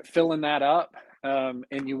looking at filling that up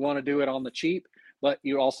and you want to do it on the cheap, but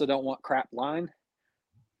you also don't want crap line,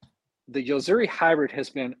 the Yozuri hybrid has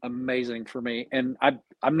been amazing for me. And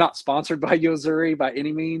I'm not sponsored by Yozuri by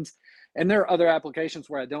any means. And there are other applications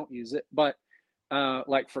where I don't use it, but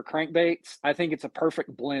like for crankbaits, I think it's a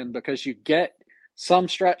perfect blend because you get some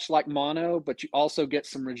stretch like mono, but you also get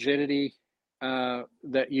some rigidity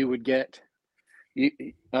that you would get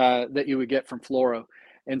from fluoro.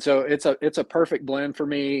 And so it's a perfect blend for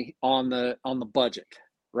me on the budget,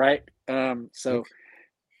 right? So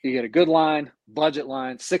you get a good line, budget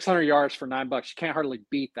line, 600 yards for $9. You can't hardly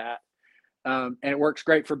beat that. And it works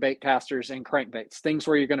great for bait casters and crankbaits, things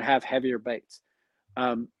where you're going to have heavier baits.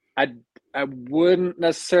 I wouldn't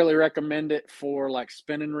necessarily recommend it for like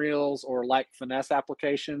spinning reels or like finesse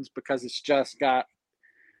applications because it's just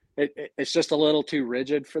it's just a little too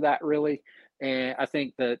rigid for that really. And I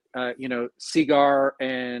think that Seagar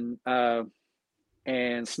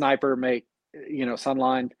and Sniper make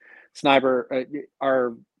Sunline Sniper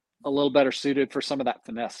are a little better suited for some of that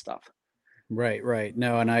finesse stuff. Right.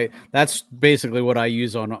 No, and that's basically what I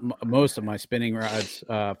use on most of my spinning rods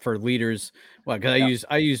for leaders. Well, because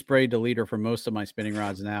I use braid to leader for most of my spinning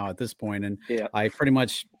rods now at this point, and I pretty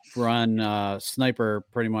much run Sniper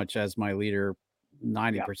pretty much as my leader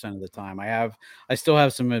 90% of the time. I still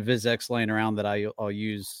have some VizX laying around that I'll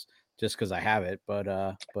use just because I have it, but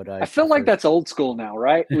I feel like that's old school now,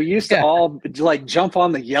 right? We used to all like jump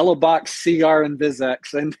on the yellow box CR and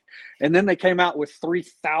VizX, and then they came out with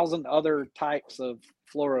 3,000 other types of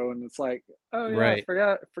fluoro, and it's like, oh yeah, right.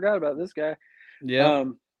 I forgot about this guy. Yeah.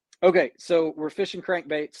 Okay, so we're fishing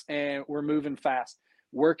crankbaits and we're moving fast.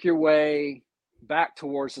 Work your way back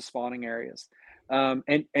towards the spawning areas,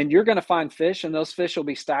 and you're going to find fish, and those fish will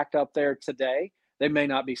be stacked up there today. They may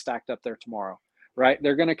not be stacked up there tomorrow. Right,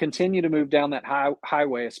 they're going to continue to move down that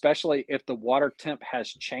highway, especially if the water temp has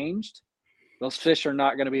changed. Those fish are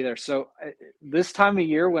not going to be there. So this time of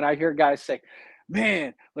year, when I hear guys say,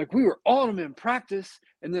 "Man, like we were on them in practice,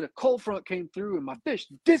 and then a cold front came through and my fish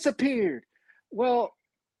disappeared," well,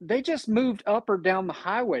 they just moved up or down the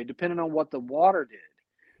highway depending on what the water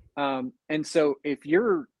did. And so if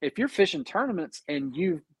you're fishing tournaments and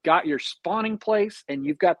you've got your spawning place and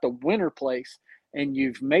you've got the winter place, and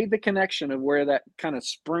you've made the connection of where that kind of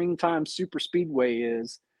springtime super speedway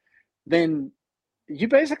is, then you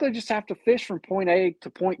basically just have to fish from point A to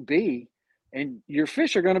point B, and your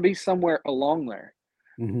fish are going to be somewhere along there,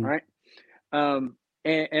 right?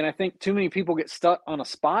 And I think too many people get stuck on a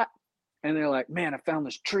spot, and they're like, man, I found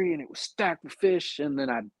this tree, and it was stacked with fish, and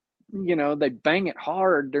then they bang it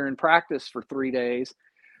hard during practice for 3 days,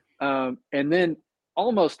 and then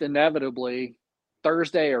almost inevitably,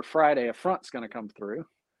 Thursday or Friday, a front's going to come through.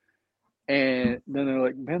 And then they're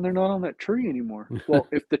like, man, they're not on that tree anymore. Well,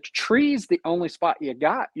 if the tree's the only spot you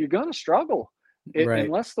got, you're going to struggle.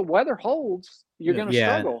 Unless the weather holds, you're going to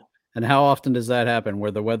struggle. And how often does that happen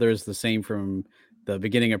where the weather is the same from the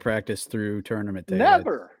beginning of practice through tournament day?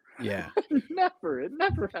 Never. Never. It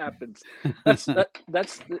never happens.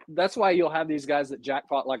 That's why you'll have these guys that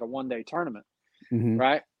jackpot like a one-day tournament,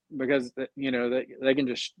 right? Because they can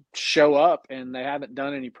just show up and they haven't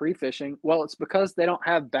done any pre-fishing. Well, it's because they don't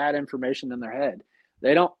have bad information in their head.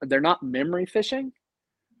 They're not memory fishing,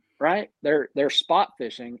 right? They're spot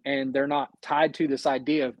fishing, and they're not tied to this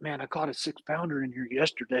idea of, man, I caught a 6-pounder in here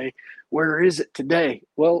yesterday. Where is it today?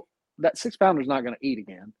 Well, that 6-pounder is not going to eat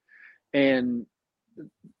again. And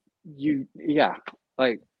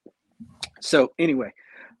so anyway,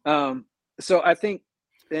 so I think,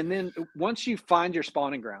 and then once you find your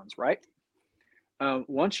spawning grounds, right?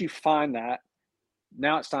 Once you find that,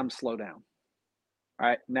 now it's time to slow down. All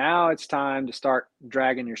right. Now it's time to start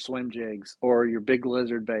dragging your swim jigs or your big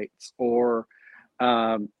lizard baits, or,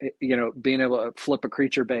 being able to flip a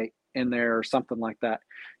creature bait in there or something like that.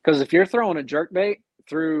 Because if you're throwing a jerk bait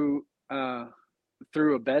through a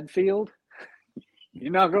bed field,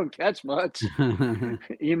 you're not going to catch much.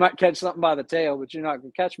 You might catch something by the tail, but you're not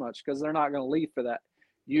going to catch much because they're not going to leave for that.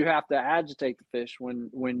 You have to agitate the fish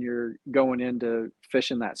when you're going into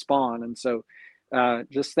fishing that spawn. And so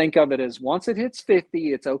just think of it as once it hits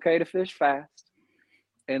 50, it's okay to fish fast.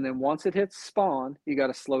 And then once it hits spawn, you got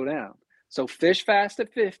to slow down. So fish fast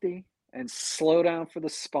at 50 and slow down for the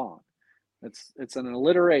spawn. It's an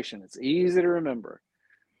alliteration. It's easy to remember,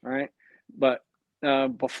 right? But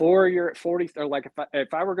before you're at 40, or like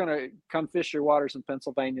if I were going to come fish your waters in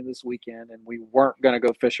Pennsylvania this weekend and we weren't going to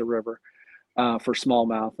go fish a river for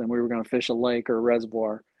smallmouth and we were going to fish a lake or a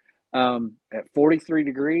reservoir, at 43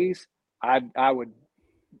 degrees, I would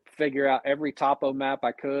figure out every topo map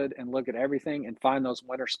I could and look at everything and find those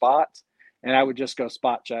winter spots. And I would just go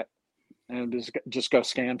spot check and just go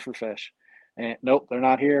scan for fish. And nope, they're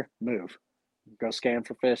not here, move. Go scan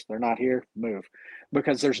for fish. They're not here, move.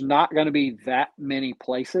 Because there's not going to be that many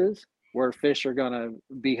places where fish are going to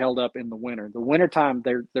be held up in the winter. The wintertime,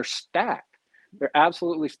 they're stacked. They're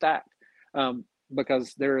absolutely stacked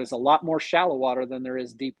because there is a lot more shallow water than there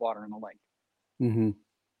is deep water in the lake. Mm-hmm.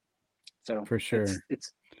 So for sure,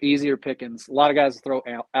 it's easier pickings. A lot of guys throw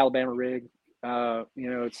Alabama rig.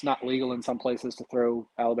 It's not legal in some places to throw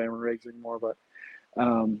Alabama rigs anymore, but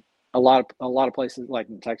a lot of places like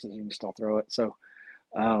in Texas you can still throw it. So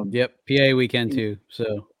yep, PA weekend too.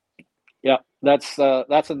 So yeah, that's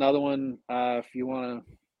another one. If you want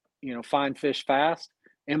to find fish fast,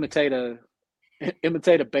 imitate a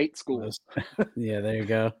bait school. Yeah, there you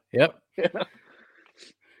go. Yep. Yeah.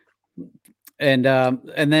 And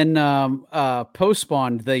then post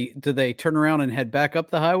spawn, do they turn around and head back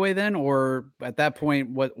up the highway then, or at that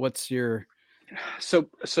point, what's your? So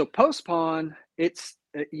post spawn,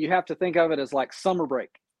 you have to think of it as like summer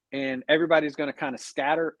break, and everybody's going to kind of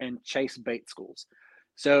scatter and chase bait schools.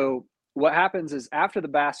 So what happens is after the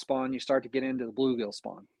bass spawn, you start to get into the bluegill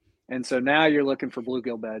spawn, and so now you're looking for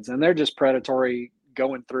bluegill beds, and they're just predatory,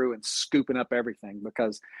 going through and scooping up everything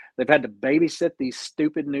because they've had to babysit these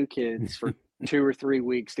stupid new kids for 2 or 3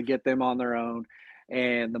 weeks to get them on their own.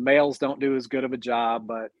 And the males don't do as good of a job,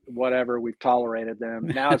 but whatever, we've tolerated them.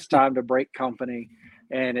 Now it's time to break company,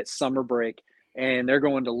 and it's summer break, and they're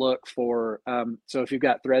going to look for, so if you've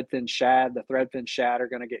got threadfin shad, the threadfin shad are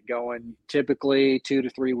going to get going typically 2 to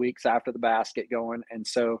 3 weeks after the bass get going. And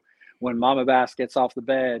so when mama bass gets off the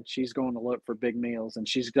bed, she's going to look for big meals, and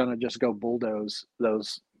she's going to just go bulldoze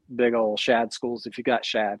those big old shad schools if you got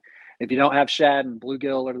shad. If you don't have shad and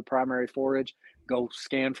bluegill are the primary forage, go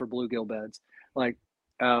scan for bluegill beds. Like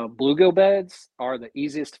bluegill beds are the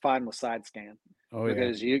easiest to find with side scan. Oh,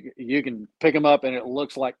 because you can pick them up and it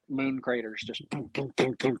looks like moon craters, just boom, boom,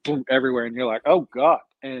 boom, boom, boom, everywhere. And you're like, oh God.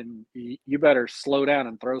 And you better slow down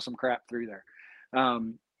and throw some crap through there.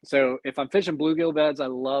 So if I'm fishing bluegill beds, I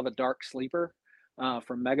love a dark sleeper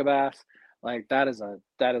from Megabass. Like that is a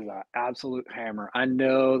absolute hammer. I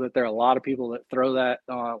know that there are a lot of people that throw that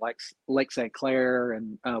like Lake St. Clair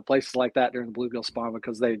and places like that during the bluegill spawn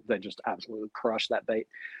because they just absolutely crush that bait.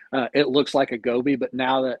 It looks like a goby, but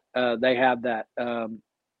now that they have that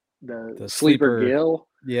the sleeper gill.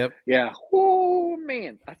 Yep. Yeah. Oh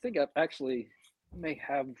man, I think I actually may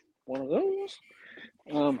have one of those.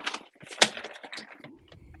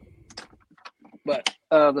 But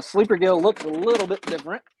the sleeper gill looks a little bit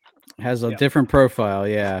different. Has a different profile,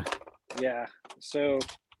 yeah. Yeah. So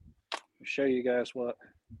I'll show you guys what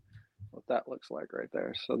that looks like right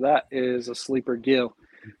there. So that is a sleeper gill.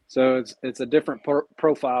 So it's a different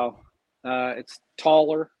profile. It's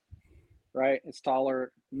taller, right? It's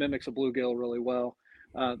taller, mimics a bluegill really well.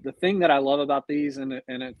 The thing that I love about these,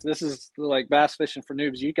 this is like bass fishing for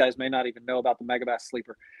noobs. You guys may not even know about the Megabass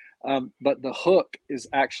sleeper, but the hook is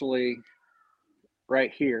actually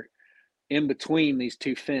right here in between these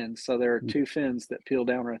two fins. So there are two fins that peel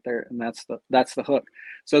down right there, and that's the hook.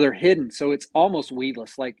 So they're hidden. So it's almost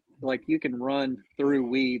weedless. Like you can run through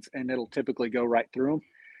weeds and it'll typically go right through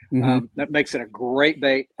them. Mm-hmm. That makes it a great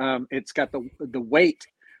bait. It's got the weight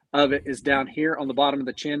of it is down here on the bottom of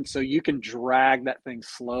the chin, so you can drag that thing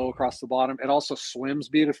slow across the bottom. It also swims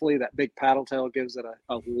beautifully. That big paddle tail gives it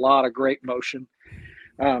a lot of great motion.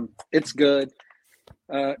 It's good.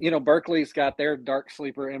 Berkeley's got their dark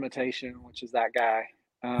sleeper imitation, which is that guy.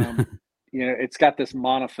 It's got this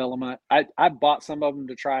monofilament. I bought some of them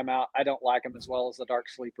to try them out. I don't like them as well as the dark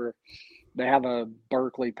sleeper. They have a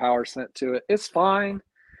Berkeley power scent to it. It's fine.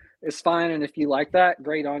 And if you like that,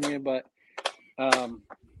 great on you. But,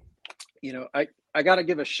 I got to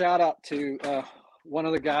give a shout out to one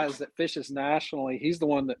of the guys that fishes nationally. He's the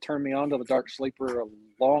one that turned me on to the dark sleeper a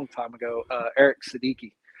long time ago, Eric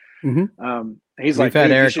Siddiqui. He's We've like, had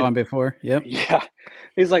 "Dude, Eric on before. Yep. Yeah.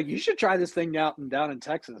 He's like, you should try this thing down in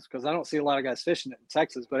Texas, because I don't see a lot of guys fishing it in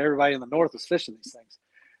Texas, but everybody in the north is fishing these things."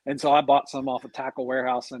 And so I bought some off a tackle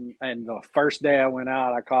warehouse, and the first day I went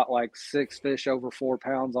out, I caught like 6 fish over 4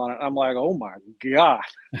 pounds on it. I'm like, oh my God,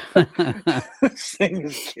 this thing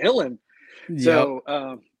is killing. Yep.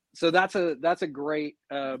 So that's a great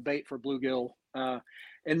bait for bluegill.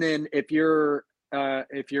 And then if you're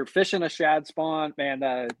fishing a shad spawn,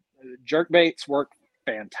 man, jerk baits work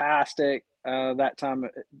fantastic that time.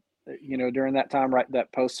 During that time, right,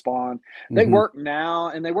 that post spawn, they work now,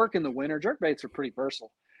 and they work in the winter. Jerk baits are pretty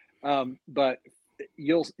versatile, but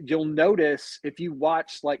you'll notice if you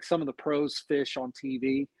watch like some of the pros fish on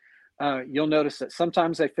TV, you'll notice that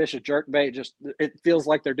sometimes they fish a jerk bait, just it feels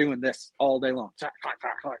like they're doing this all day long,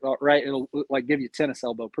 right? It'll like give you tennis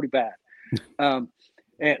elbow pretty bad.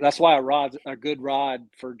 And that's why a good rod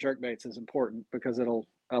for jerk baits is important, because it'll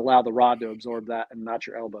allow the rod to absorb that and not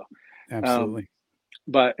your elbow. Absolutely.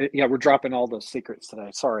 But yeah, we're dropping all those secrets today.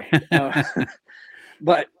 Sorry.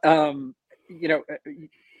 But in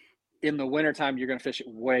the wintertime, you're going to fish it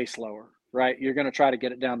way slower, right? You're going to try to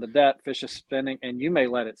get it down to depth, fish is spinning, and you may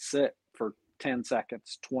let it sit for 10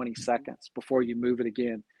 seconds, 20 seconds before you move it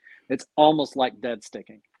again. It's almost like dead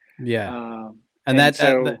sticking. Yeah. And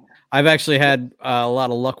I've actually had a lot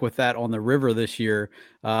of luck with that on the river this year.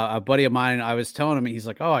 A buddy of mine, I was telling him, he's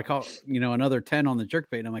like, "Oh, I caught, another 10 on the jerk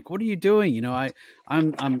bait." And I'm like, "What are you doing?"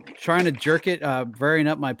 I'm trying to jerk it, varying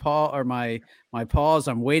up my paw or my paws.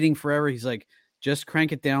 I'm waiting forever. He's like, "Just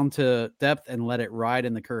crank it down to depth and let it ride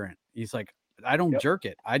in the current." He's like, "I don't jerk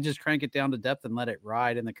it. I just crank it down to depth and let it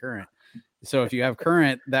ride in the current." So if you have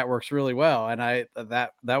current, that works really well. And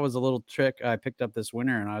that was a little trick I picked up this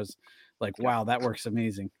winter, and I was like, wow, that works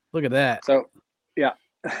amazing. Look at that. So, yeah,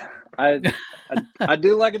 I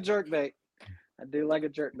do like a jerk bait.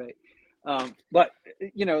 But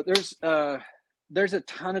there's a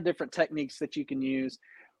ton of different techniques that you can use.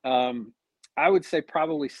 I would say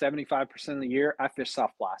probably 75% of the year I fish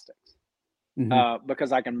soft plastics,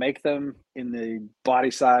 because I can make them in the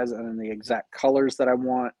body size and in the exact colors that I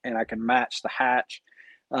want, and I can match the hatch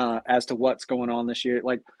as to what's going on this year.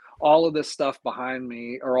 Like, all of this stuff behind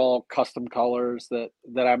me are all custom colors that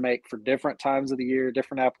I make for different times of the year,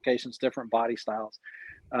 different applications, different body styles.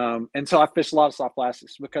 And so I fish a lot of soft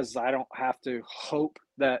plastics, because I don't have to hope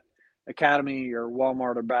that Academy or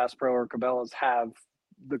Walmart or Bass Pro or Cabela's have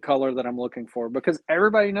the color that I'm looking for, because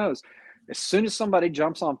everybody knows as soon as somebody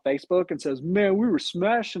jumps on Facebook and says, "Man, we were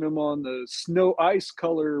smashing them on the snow ice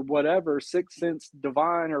color, whatever, 6 Sense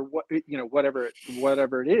Divine," or whatever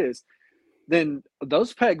it is, then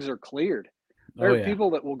those pegs are cleared. There are people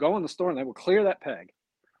that will go in the store and they will clear that peg.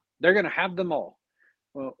 They're going to have them all.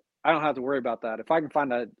 Well, I don't have to worry about that. If I can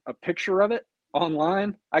find a picture of it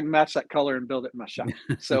online, I can match that color and build it in my shop.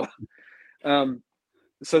 So,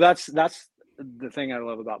 so that's the thing I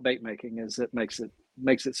love about bait making, is it makes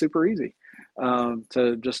it super easy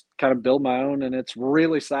to just kind of build my own, and it's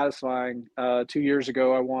really satisfying. 2 years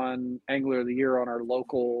ago, I won Angler of the Year on our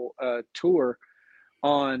local tour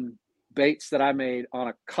on baits that I made on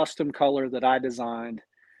a custom color that I designed,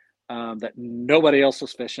 that nobody else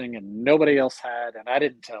was fishing and nobody else had, and I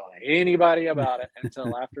didn't tell anybody about it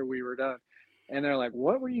until after we were done. And they're like,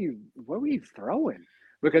 what were you throwing?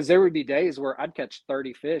 Because there would be days where I'd catch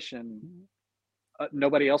 30 fish and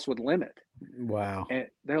nobody else would limit. Wow. And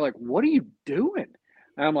they're like, what are you doing?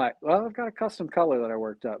 And I'm like, well, I've got a custom color that I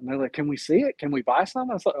worked up. And they're like, can we see it? Can we buy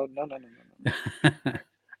some? I was like, oh, no.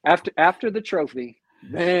 After the trophy,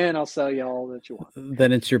 then I'll sell you all that you want.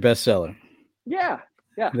 Then it's your bestseller. Yeah.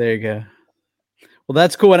 There you go. Well,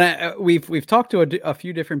 that's cool. And we've talked to a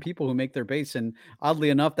few different people who make their baits, and oddly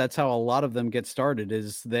enough, that's how a lot of them get started.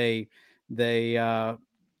 Is they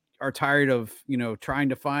are tired of trying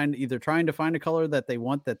to find a color that they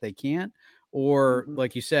want that they can't, or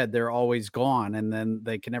like you said, they're always gone, and then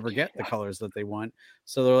they can never get the colors that they want.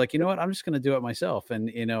 So they're like, you know what, I'm just going to do it myself. And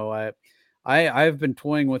I've been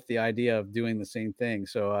toying with the idea of doing the same thing.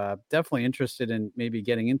 So definitely interested in maybe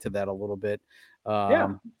getting into that a little bit.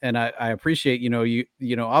 And I appreciate,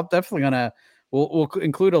 I'm definitely we'll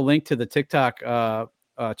include a link to the TikTok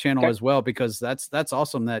channel as well, because that's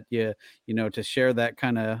awesome that to share that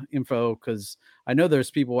kind of info. Cause I know there's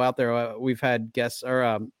people out there, we've had guests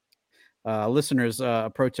or listeners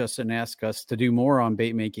approach us and ask us to do more on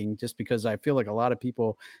bait making, just because I feel like a lot of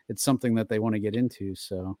people, it's something that they want to get into.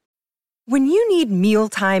 So When you need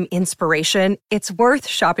mealtime inspiration, it's worth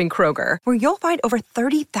shopping Kroger, where you'll find over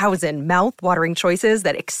 30,000 mouth-watering choices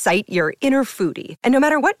that excite your inner foodie. And no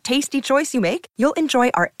matter what tasty choice you make, you'll enjoy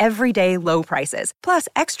our everyday low prices, plus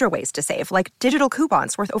extra ways to save, like digital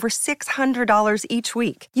coupons worth over $600 each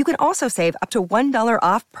week. You can also save up to $1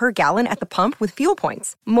 off per gallon at the pump with fuel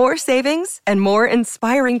points. More savings and more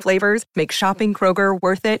inspiring flavors make shopping Kroger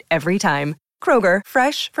worth it every time. Kroger,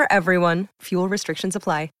 fresh for everyone. Fuel restrictions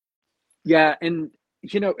apply. Yeah, and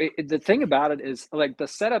the thing about it is, like, the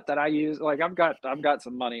setup that I use, like, I've got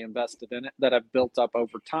some money invested in it that I've built up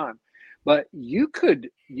over time. But you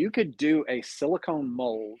could do a silicone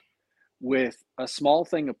mold with a small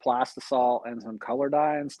thing of plastisol and some color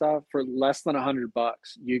dye and stuff for less than $100.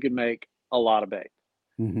 You could make a lot of bait.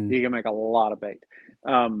 Mm-hmm. You can make a lot of bait.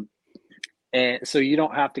 And so you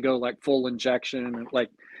don't have to go like full injection.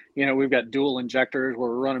 Like, we've got dual injectors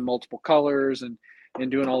where we're running multiple colors and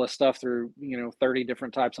doing all this stuff through, 30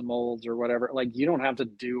 different types of molds or whatever. Like, you don't have to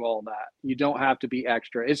do all that. You don't have to be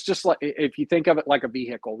extra. It's just like, if you think of it like a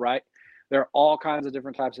vehicle, right? There are all kinds of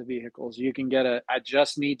different types of vehicles. You can get I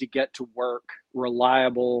just need to get to work,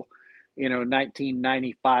 reliable,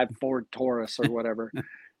 1995 Ford Taurus or whatever.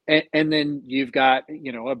 and then you've got,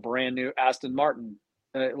 a brand new Aston Martin.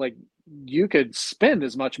 Like, you could spend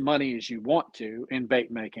as much money as you want to in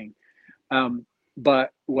bait making.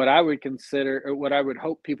 But what I would consider, or what I would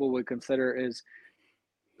hope people would consider, is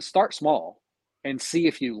start small and see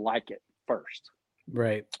if you like it first.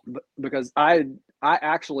 Right. Because I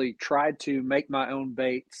actually tried to make my own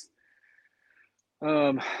baits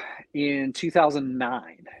in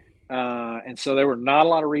 2009. And so there were not a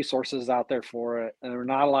lot of resources out there for it. There were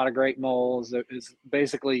not a lot of great molds. It was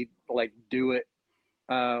basically like Do It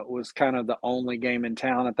was kind of the only game in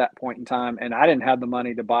town at that point in time. And I didn't have the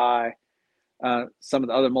money to buy some of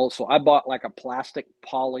the other molds. So I bought like a plastic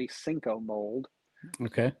poly Cinco mold.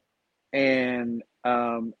 Okay. And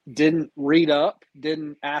didn't read up,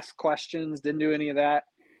 didn't ask questions, didn't do any of that.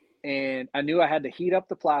 And I knew I had to heat up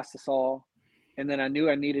the plastisol, and then I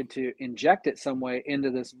knew I needed to inject it some way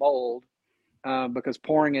into this mold because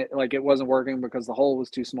pouring it, like, it wasn't working because the hole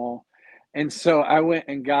was too small. And so I went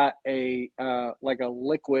and got a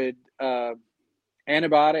liquid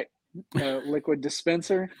antibiotic liquid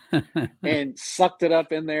dispenser and sucked it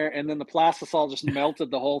up in there, and then the plastisol just melted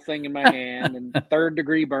the whole thing in my hand, and 3rd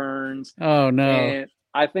degree burns. Oh no. And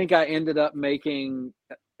I think I ended up making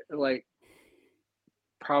like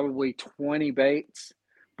probably 20 baits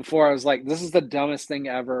before I was like, this is the dumbest thing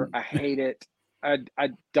ever. I hate it. I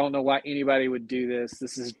don't know why anybody would do this.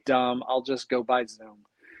 This is dumb. I'll just go buy Zoom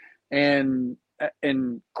and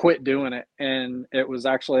quit doing it. And it was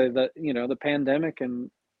actually the pandemic and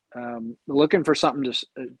looking for something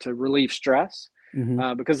to relieve stress,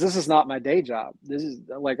 because this is not my day job. This is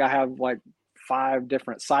like, I have like 5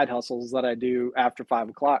 different side hustles that I do after 5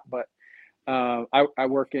 o'clock. But I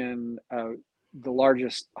work in the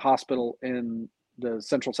largest hospital in the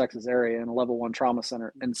Central Texas area in a level 1 trauma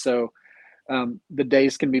center. And so the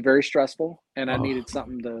days can be very stressful, and I needed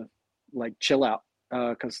something to like chill out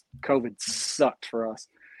because COVID sucked for us.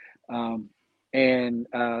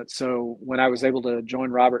 So when I was able to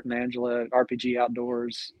join Robert and Angela at RPG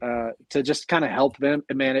Outdoors to just kind of help them,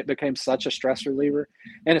 man, it became such a stress reliever.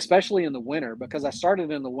 And especially in the winter, because I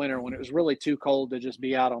started in the winter when it was really too cold to just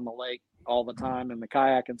be out on the lake all the time in the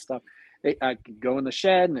kayak and stuff. I could go in the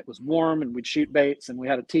shed and it was warm, and we'd shoot baits, and we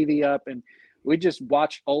had a TV up, and we just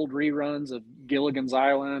watch old reruns of Gilligan's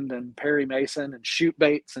Island and Perry Mason and shoot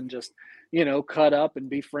baits and just, cut up and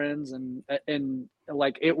be friends. And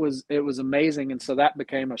like, it was amazing. And so that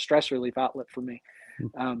became a stress relief outlet for me.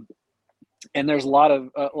 And there's a lot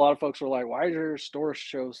of folks were like, why are your store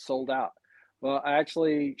shows sold out? Well, I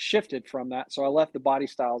actually shifted from that. So I left the body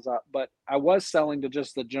styles up, but I was selling to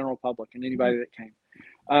just the general public and anybody that came.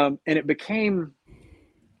 And it became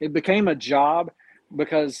a job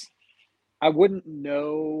because I wouldn't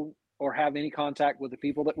know or have any contact with the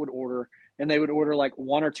people that would order, and they would order like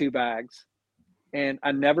 1 or 2 bags. And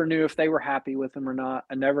I never knew if they were happy with them or not.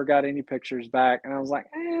 I never got any pictures back. And I was like,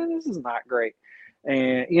 this is not great.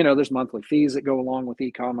 And, there's monthly fees that go along with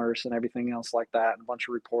e-commerce and everything else like that, and a bunch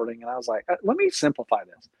of reporting. And I was like, let me simplify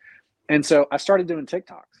this. And so I started doing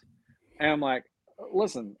TikToks. And I'm like,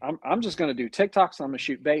 listen, I'm just going to do TikToks. I'm going to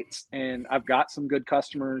shoot baits. And I've got some good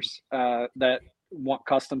customers that want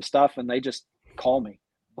custom stuff, and they just call me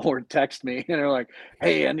or text me, and they're like,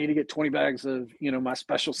 hey, I need to get 20 bags of, my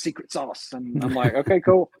special secret sauce. And I'm like, okay,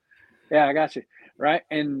 cool. Yeah, I got you. Right.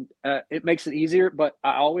 And it makes it easier, but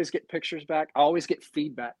I always get pictures back. I always get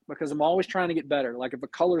feedback because I'm always trying to get better. Like, if a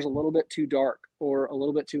color's a little bit too dark or a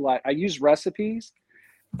little bit too light, I use recipes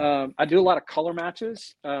I do a lot of color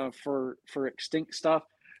matches for extinct stuff.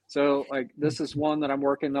 So like this is one that I'm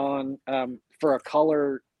working on for a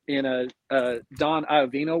color in a Don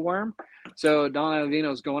Iovino worm. So Don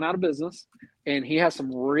Iovino is going out of business, and he has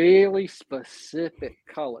some really specific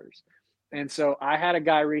colors. And so I had a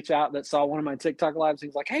guy reach out that saw one of my TikTok lives.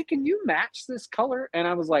 He's like, "Hey, can you match this color?" And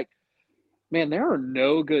I was like, "Man, there are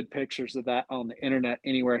no good pictures of that on the internet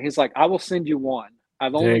anywhere." He's like, "I will send you one.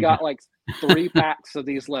 I've There only you got like 3 packs of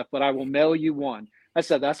these left, but I will mail you one." I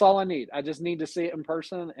said, "That's all I need. I just need to see it in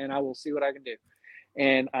person, and I will see what I can do."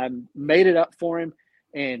 And I made it up for him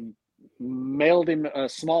and mailed him a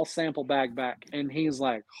small sample bag back. And he's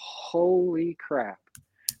like, "Holy crap."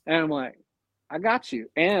 And I'm like, "I got you.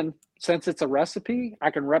 And since it's a recipe, I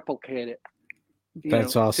can replicate it,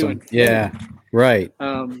 That's to awesome. infinity." Yeah. Right.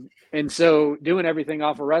 And so doing everything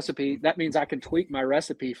off a recipe, that means I can tweak my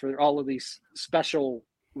recipe for all of these special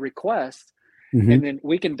requests. Mhm. And then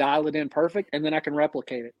we can dial it in perfect, and then I can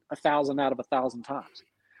replicate it 1,000 out of 1,000 times.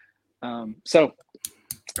 I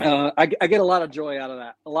get a lot of joy out of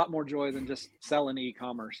that. A lot more joy than just selling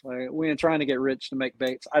e-commerce. Like, we ain't trying to get rich to make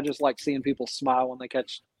baits. I just like seeing people smile when they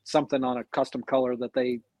catch something on a custom color that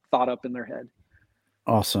they thought up in their head.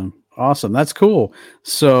 Awesome. That's cool.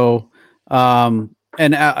 So,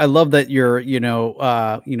 and I love that you're,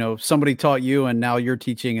 somebody taught you and now you're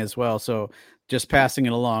teaching as well. So just passing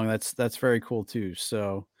it along, that's very cool too.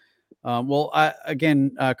 So,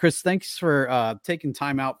 again, Chris, thanks for taking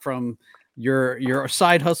time out from your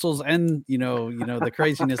side hustles and the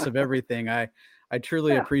craziness of everything. I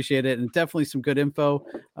truly appreciate it, and definitely some good info.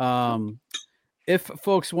 If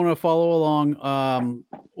folks want to follow along,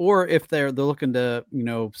 or if they're looking to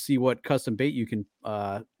see what custom bait you can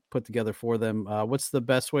put together for them, what's the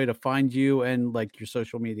best way to find you and like your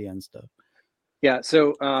social media and stuff? Yeah.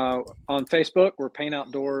 So on Facebook, we're Payne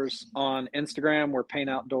Outdoors. On Instagram, we're Payne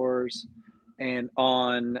Outdoors. And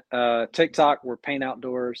on TikTok, we're Payne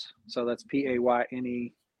Outdoors. So that's Payne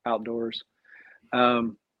Outdoors.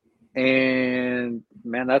 And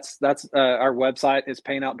man, that's our website is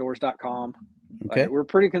payneoutdoors.com. Okay. We're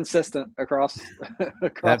pretty consistent across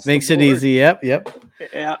That makes the it board. easy. Yep. Yeah.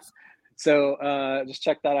 So just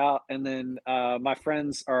check that out. And then my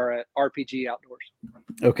friends are at RPG Outdoors.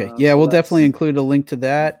 Okay. Yeah, we'll definitely include a link to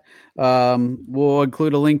that. We'll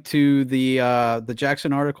include a link to the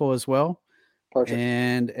Jackson article as well.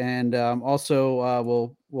 Perfect. And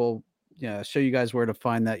also we'll show you guys where to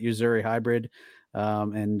find that Uzuri hybrid,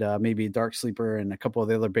 and maybe Dark Sleeper and a couple of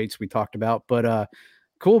the other baits we talked about. But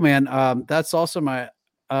cool, man. That's awesome.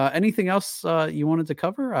 Anything else you wanted to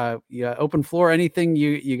cover? Yeah, open floor. Anything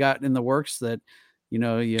you got in the works that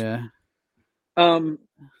yeah. I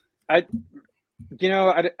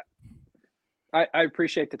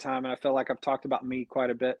appreciate the time, and I feel like I've talked about me quite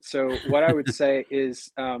a bit. So what I would say is,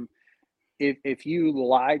 if you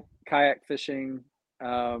like kayak fishing,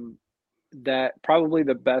 that probably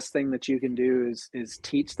the best thing that you can do is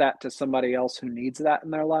teach that to somebody else who needs that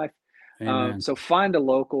in their life. So find a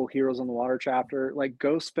local Heroes on the Water chapter, like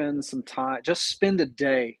go spend some time, just spend a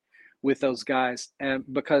day with those guys. And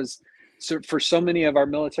because for so many of our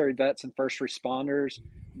military vets and first responders,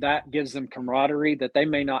 that gives them camaraderie that they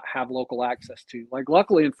may not have local access to. Like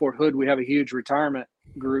luckily in Fort Hood, we have a huge retirement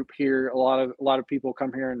group here. A lot of people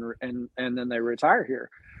come here and then they retire here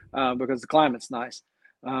because the climate's nice.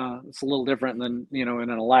 It's a little different than, in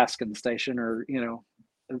an Alaskan station or,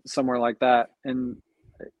 somewhere like that. And,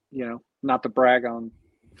 not to brag on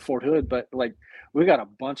Fort Hood, but like we got a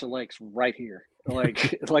bunch of lakes right here,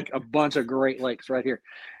 like like a bunch of great lakes right here.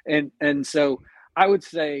 And so I would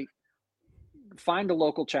say find a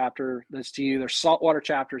local chapter that's to you. There's saltwater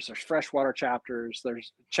chapters, there's freshwater chapters,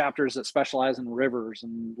 there's chapters that specialize in rivers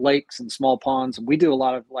and lakes and small ponds. And we do a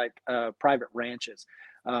lot of like private ranches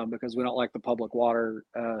because we don't like the public water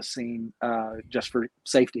scene just for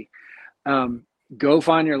safety. Go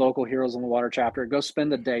find your local Heroes on the Water chapter. Go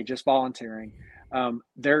spend a day just volunteering.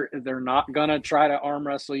 They're not gonna try to arm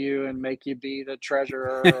wrestle you and make you be the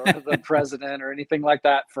treasurer or the president or anything like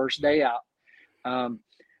that first day out.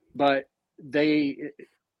 But they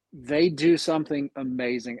do something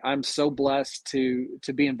amazing. I'm so blessed to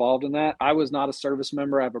be involved in that. I was not a service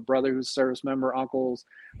member. I have a brother who's a service member, uncles,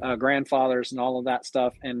 grandfathers, and all of that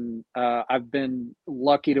stuff. And I've been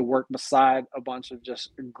lucky to work beside a bunch of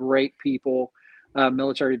just great people,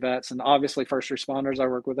 military vets, and obviously first responders I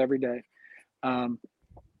work with every day.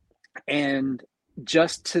 And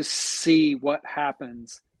just to see what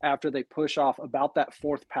happens after they push off about that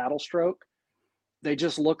fourth paddle stroke, they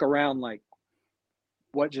just look around like,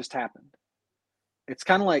 what just happened? It's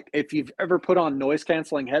kind of like if you've ever put on noise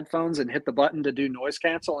canceling headphones and hit the button to do noise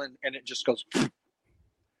cancel and it just goes,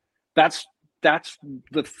 that's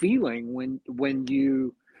the feeling when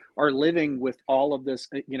you are living with all of this,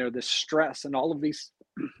 this stress and all of these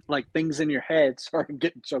like things in your head. Sorry, I'm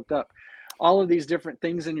getting choked up. All of these different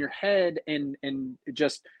things in your head, and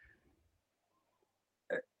just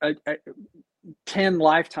 10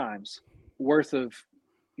 lifetimes worth of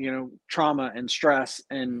trauma and stress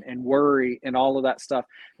and worry and all of that stuff,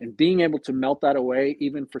 and being able to melt that away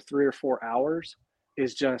even for 3 or 4 hours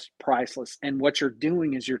is just priceless. And what you're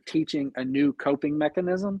doing is you're teaching a new coping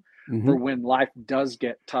mechanism for when life does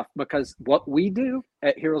get tough, because what we do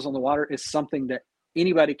at Heroes on the Water is something that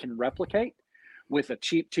anybody can replicate with a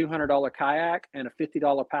cheap $200 kayak and a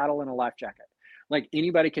 $50 paddle and a life jacket. Like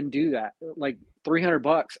anybody can do that, like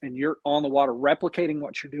 $300 and you're on the water replicating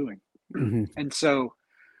what you're doing. And so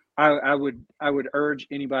I would urge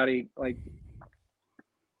anybody, like,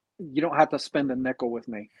 you don't have to spend a nickel with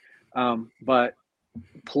me, but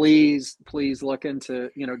please look into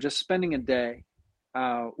just spending a day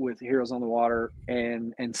with Heroes on the Water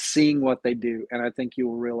and seeing what they do. And I think you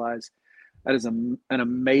will realize that is an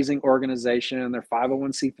amazing organization. They're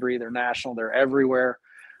 501c3, they're national, they're everywhere.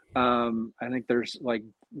 I think there's like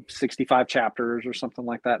 65 chapters or something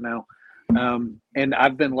like that now. And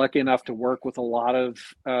I've been lucky enough to work with a lot of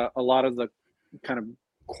the kind of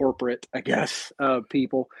corporate, I guess,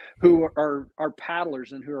 people who are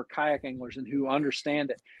paddlers and who are kayak anglers and who understand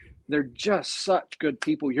it. They're just such good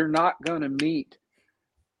people. You're not going to meet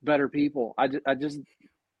better people.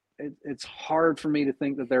 It's hard for me to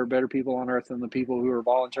think that there are better people on earth than the people who are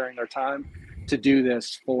volunteering their time to do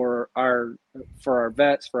this for our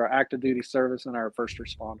vets, for our active duty service, and our first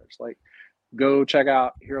responders. Like, go check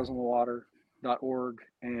out heroesonthewater.org,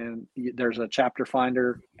 and there's a chapter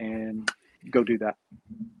finder, and go do that.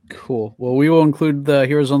 Cool. Well, we will include the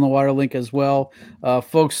Heroes on the Water link as well.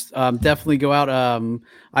 Folks, definitely go out.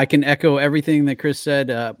 I can echo everything that Chris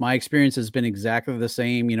said. My experience has been exactly the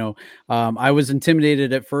same. I was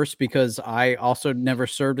intimidated at first because I also never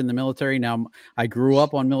served in the military. Now, I grew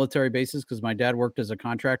up on military bases because my dad worked as a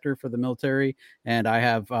contractor for the military, and I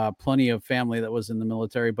have plenty of family that was in the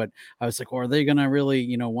military. But I was like, well, are they going to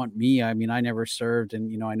really, want me? I mean, I never served,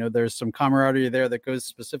 and, I know there's some camaraderie there that goes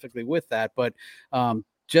specifically with that. But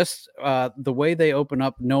just the way they open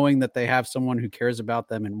up, knowing that they have someone who cares about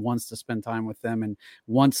them and wants to spend time with them and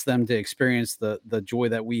wants them to experience the joy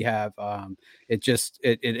that we have, it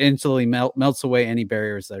instantly melts away any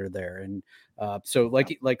barriers that are there. And so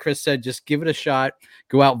like Chris said, just give it a shot.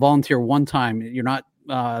 Go out, volunteer one time. You're not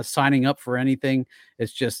signing up for anything.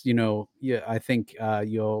 It's just, I think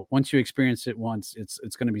once you experience it once,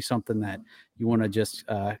 it's going to be something that you want to just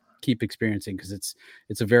keep experiencing, because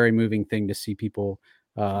it's a very moving thing to see people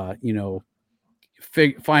find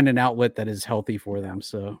an outlet that is healthy for them.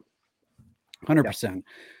 So 100%.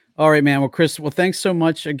 All right, man. Well, Chris, thanks so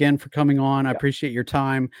much again for coming on. I appreciate your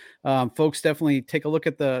time. Folks, definitely take a look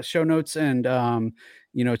at the show notes and,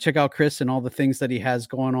 check out Chris and all the things that he has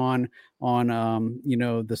going on,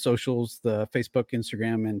 the socials, the Facebook,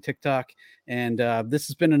 Instagram, and TikTok. And this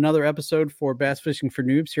has been another episode for Bass Fishing for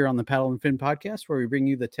Noobs here on the Paddle and Fin podcast, where we bring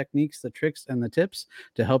you the techniques, the tricks, and the tips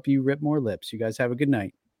to help you rip more lips. You guys have a good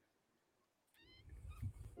night.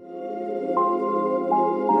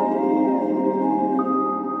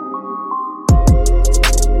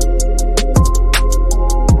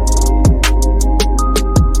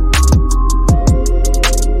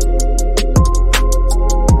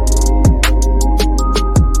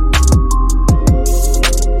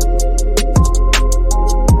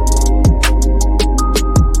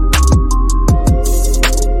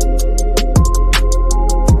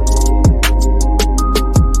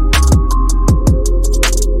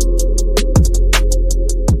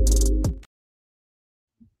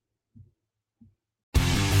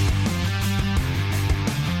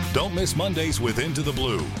 Miss Mondays with Into the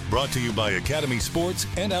Blue, brought to you by Academy Sports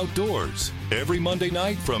and Outdoors. Every Monday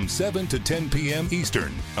night from 7 to 10 p.m.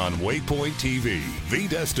 Eastern on Waypoint TV, the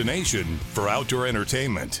destination for outdoor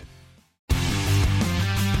entertainment.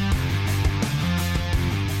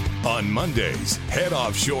 On Mondays, head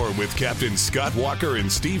offshore with Captain Scott Walker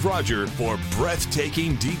and Steve Roger for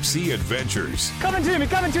breathtaking deep-sea adventures. Coming to me.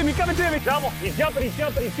 Double. He's jumping.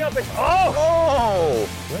 Oh!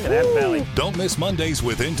 Look at that belly. Don't miss Mondays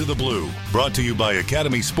with Into the Blue, brought to you by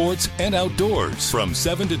Academy Sports and Outdoors from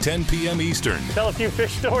 7 to 10 p.m. Eastern. Tell a few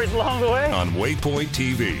fish stories along the way. On Waypoint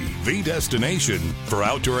TV, the destination for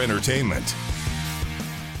outdoor entertainment.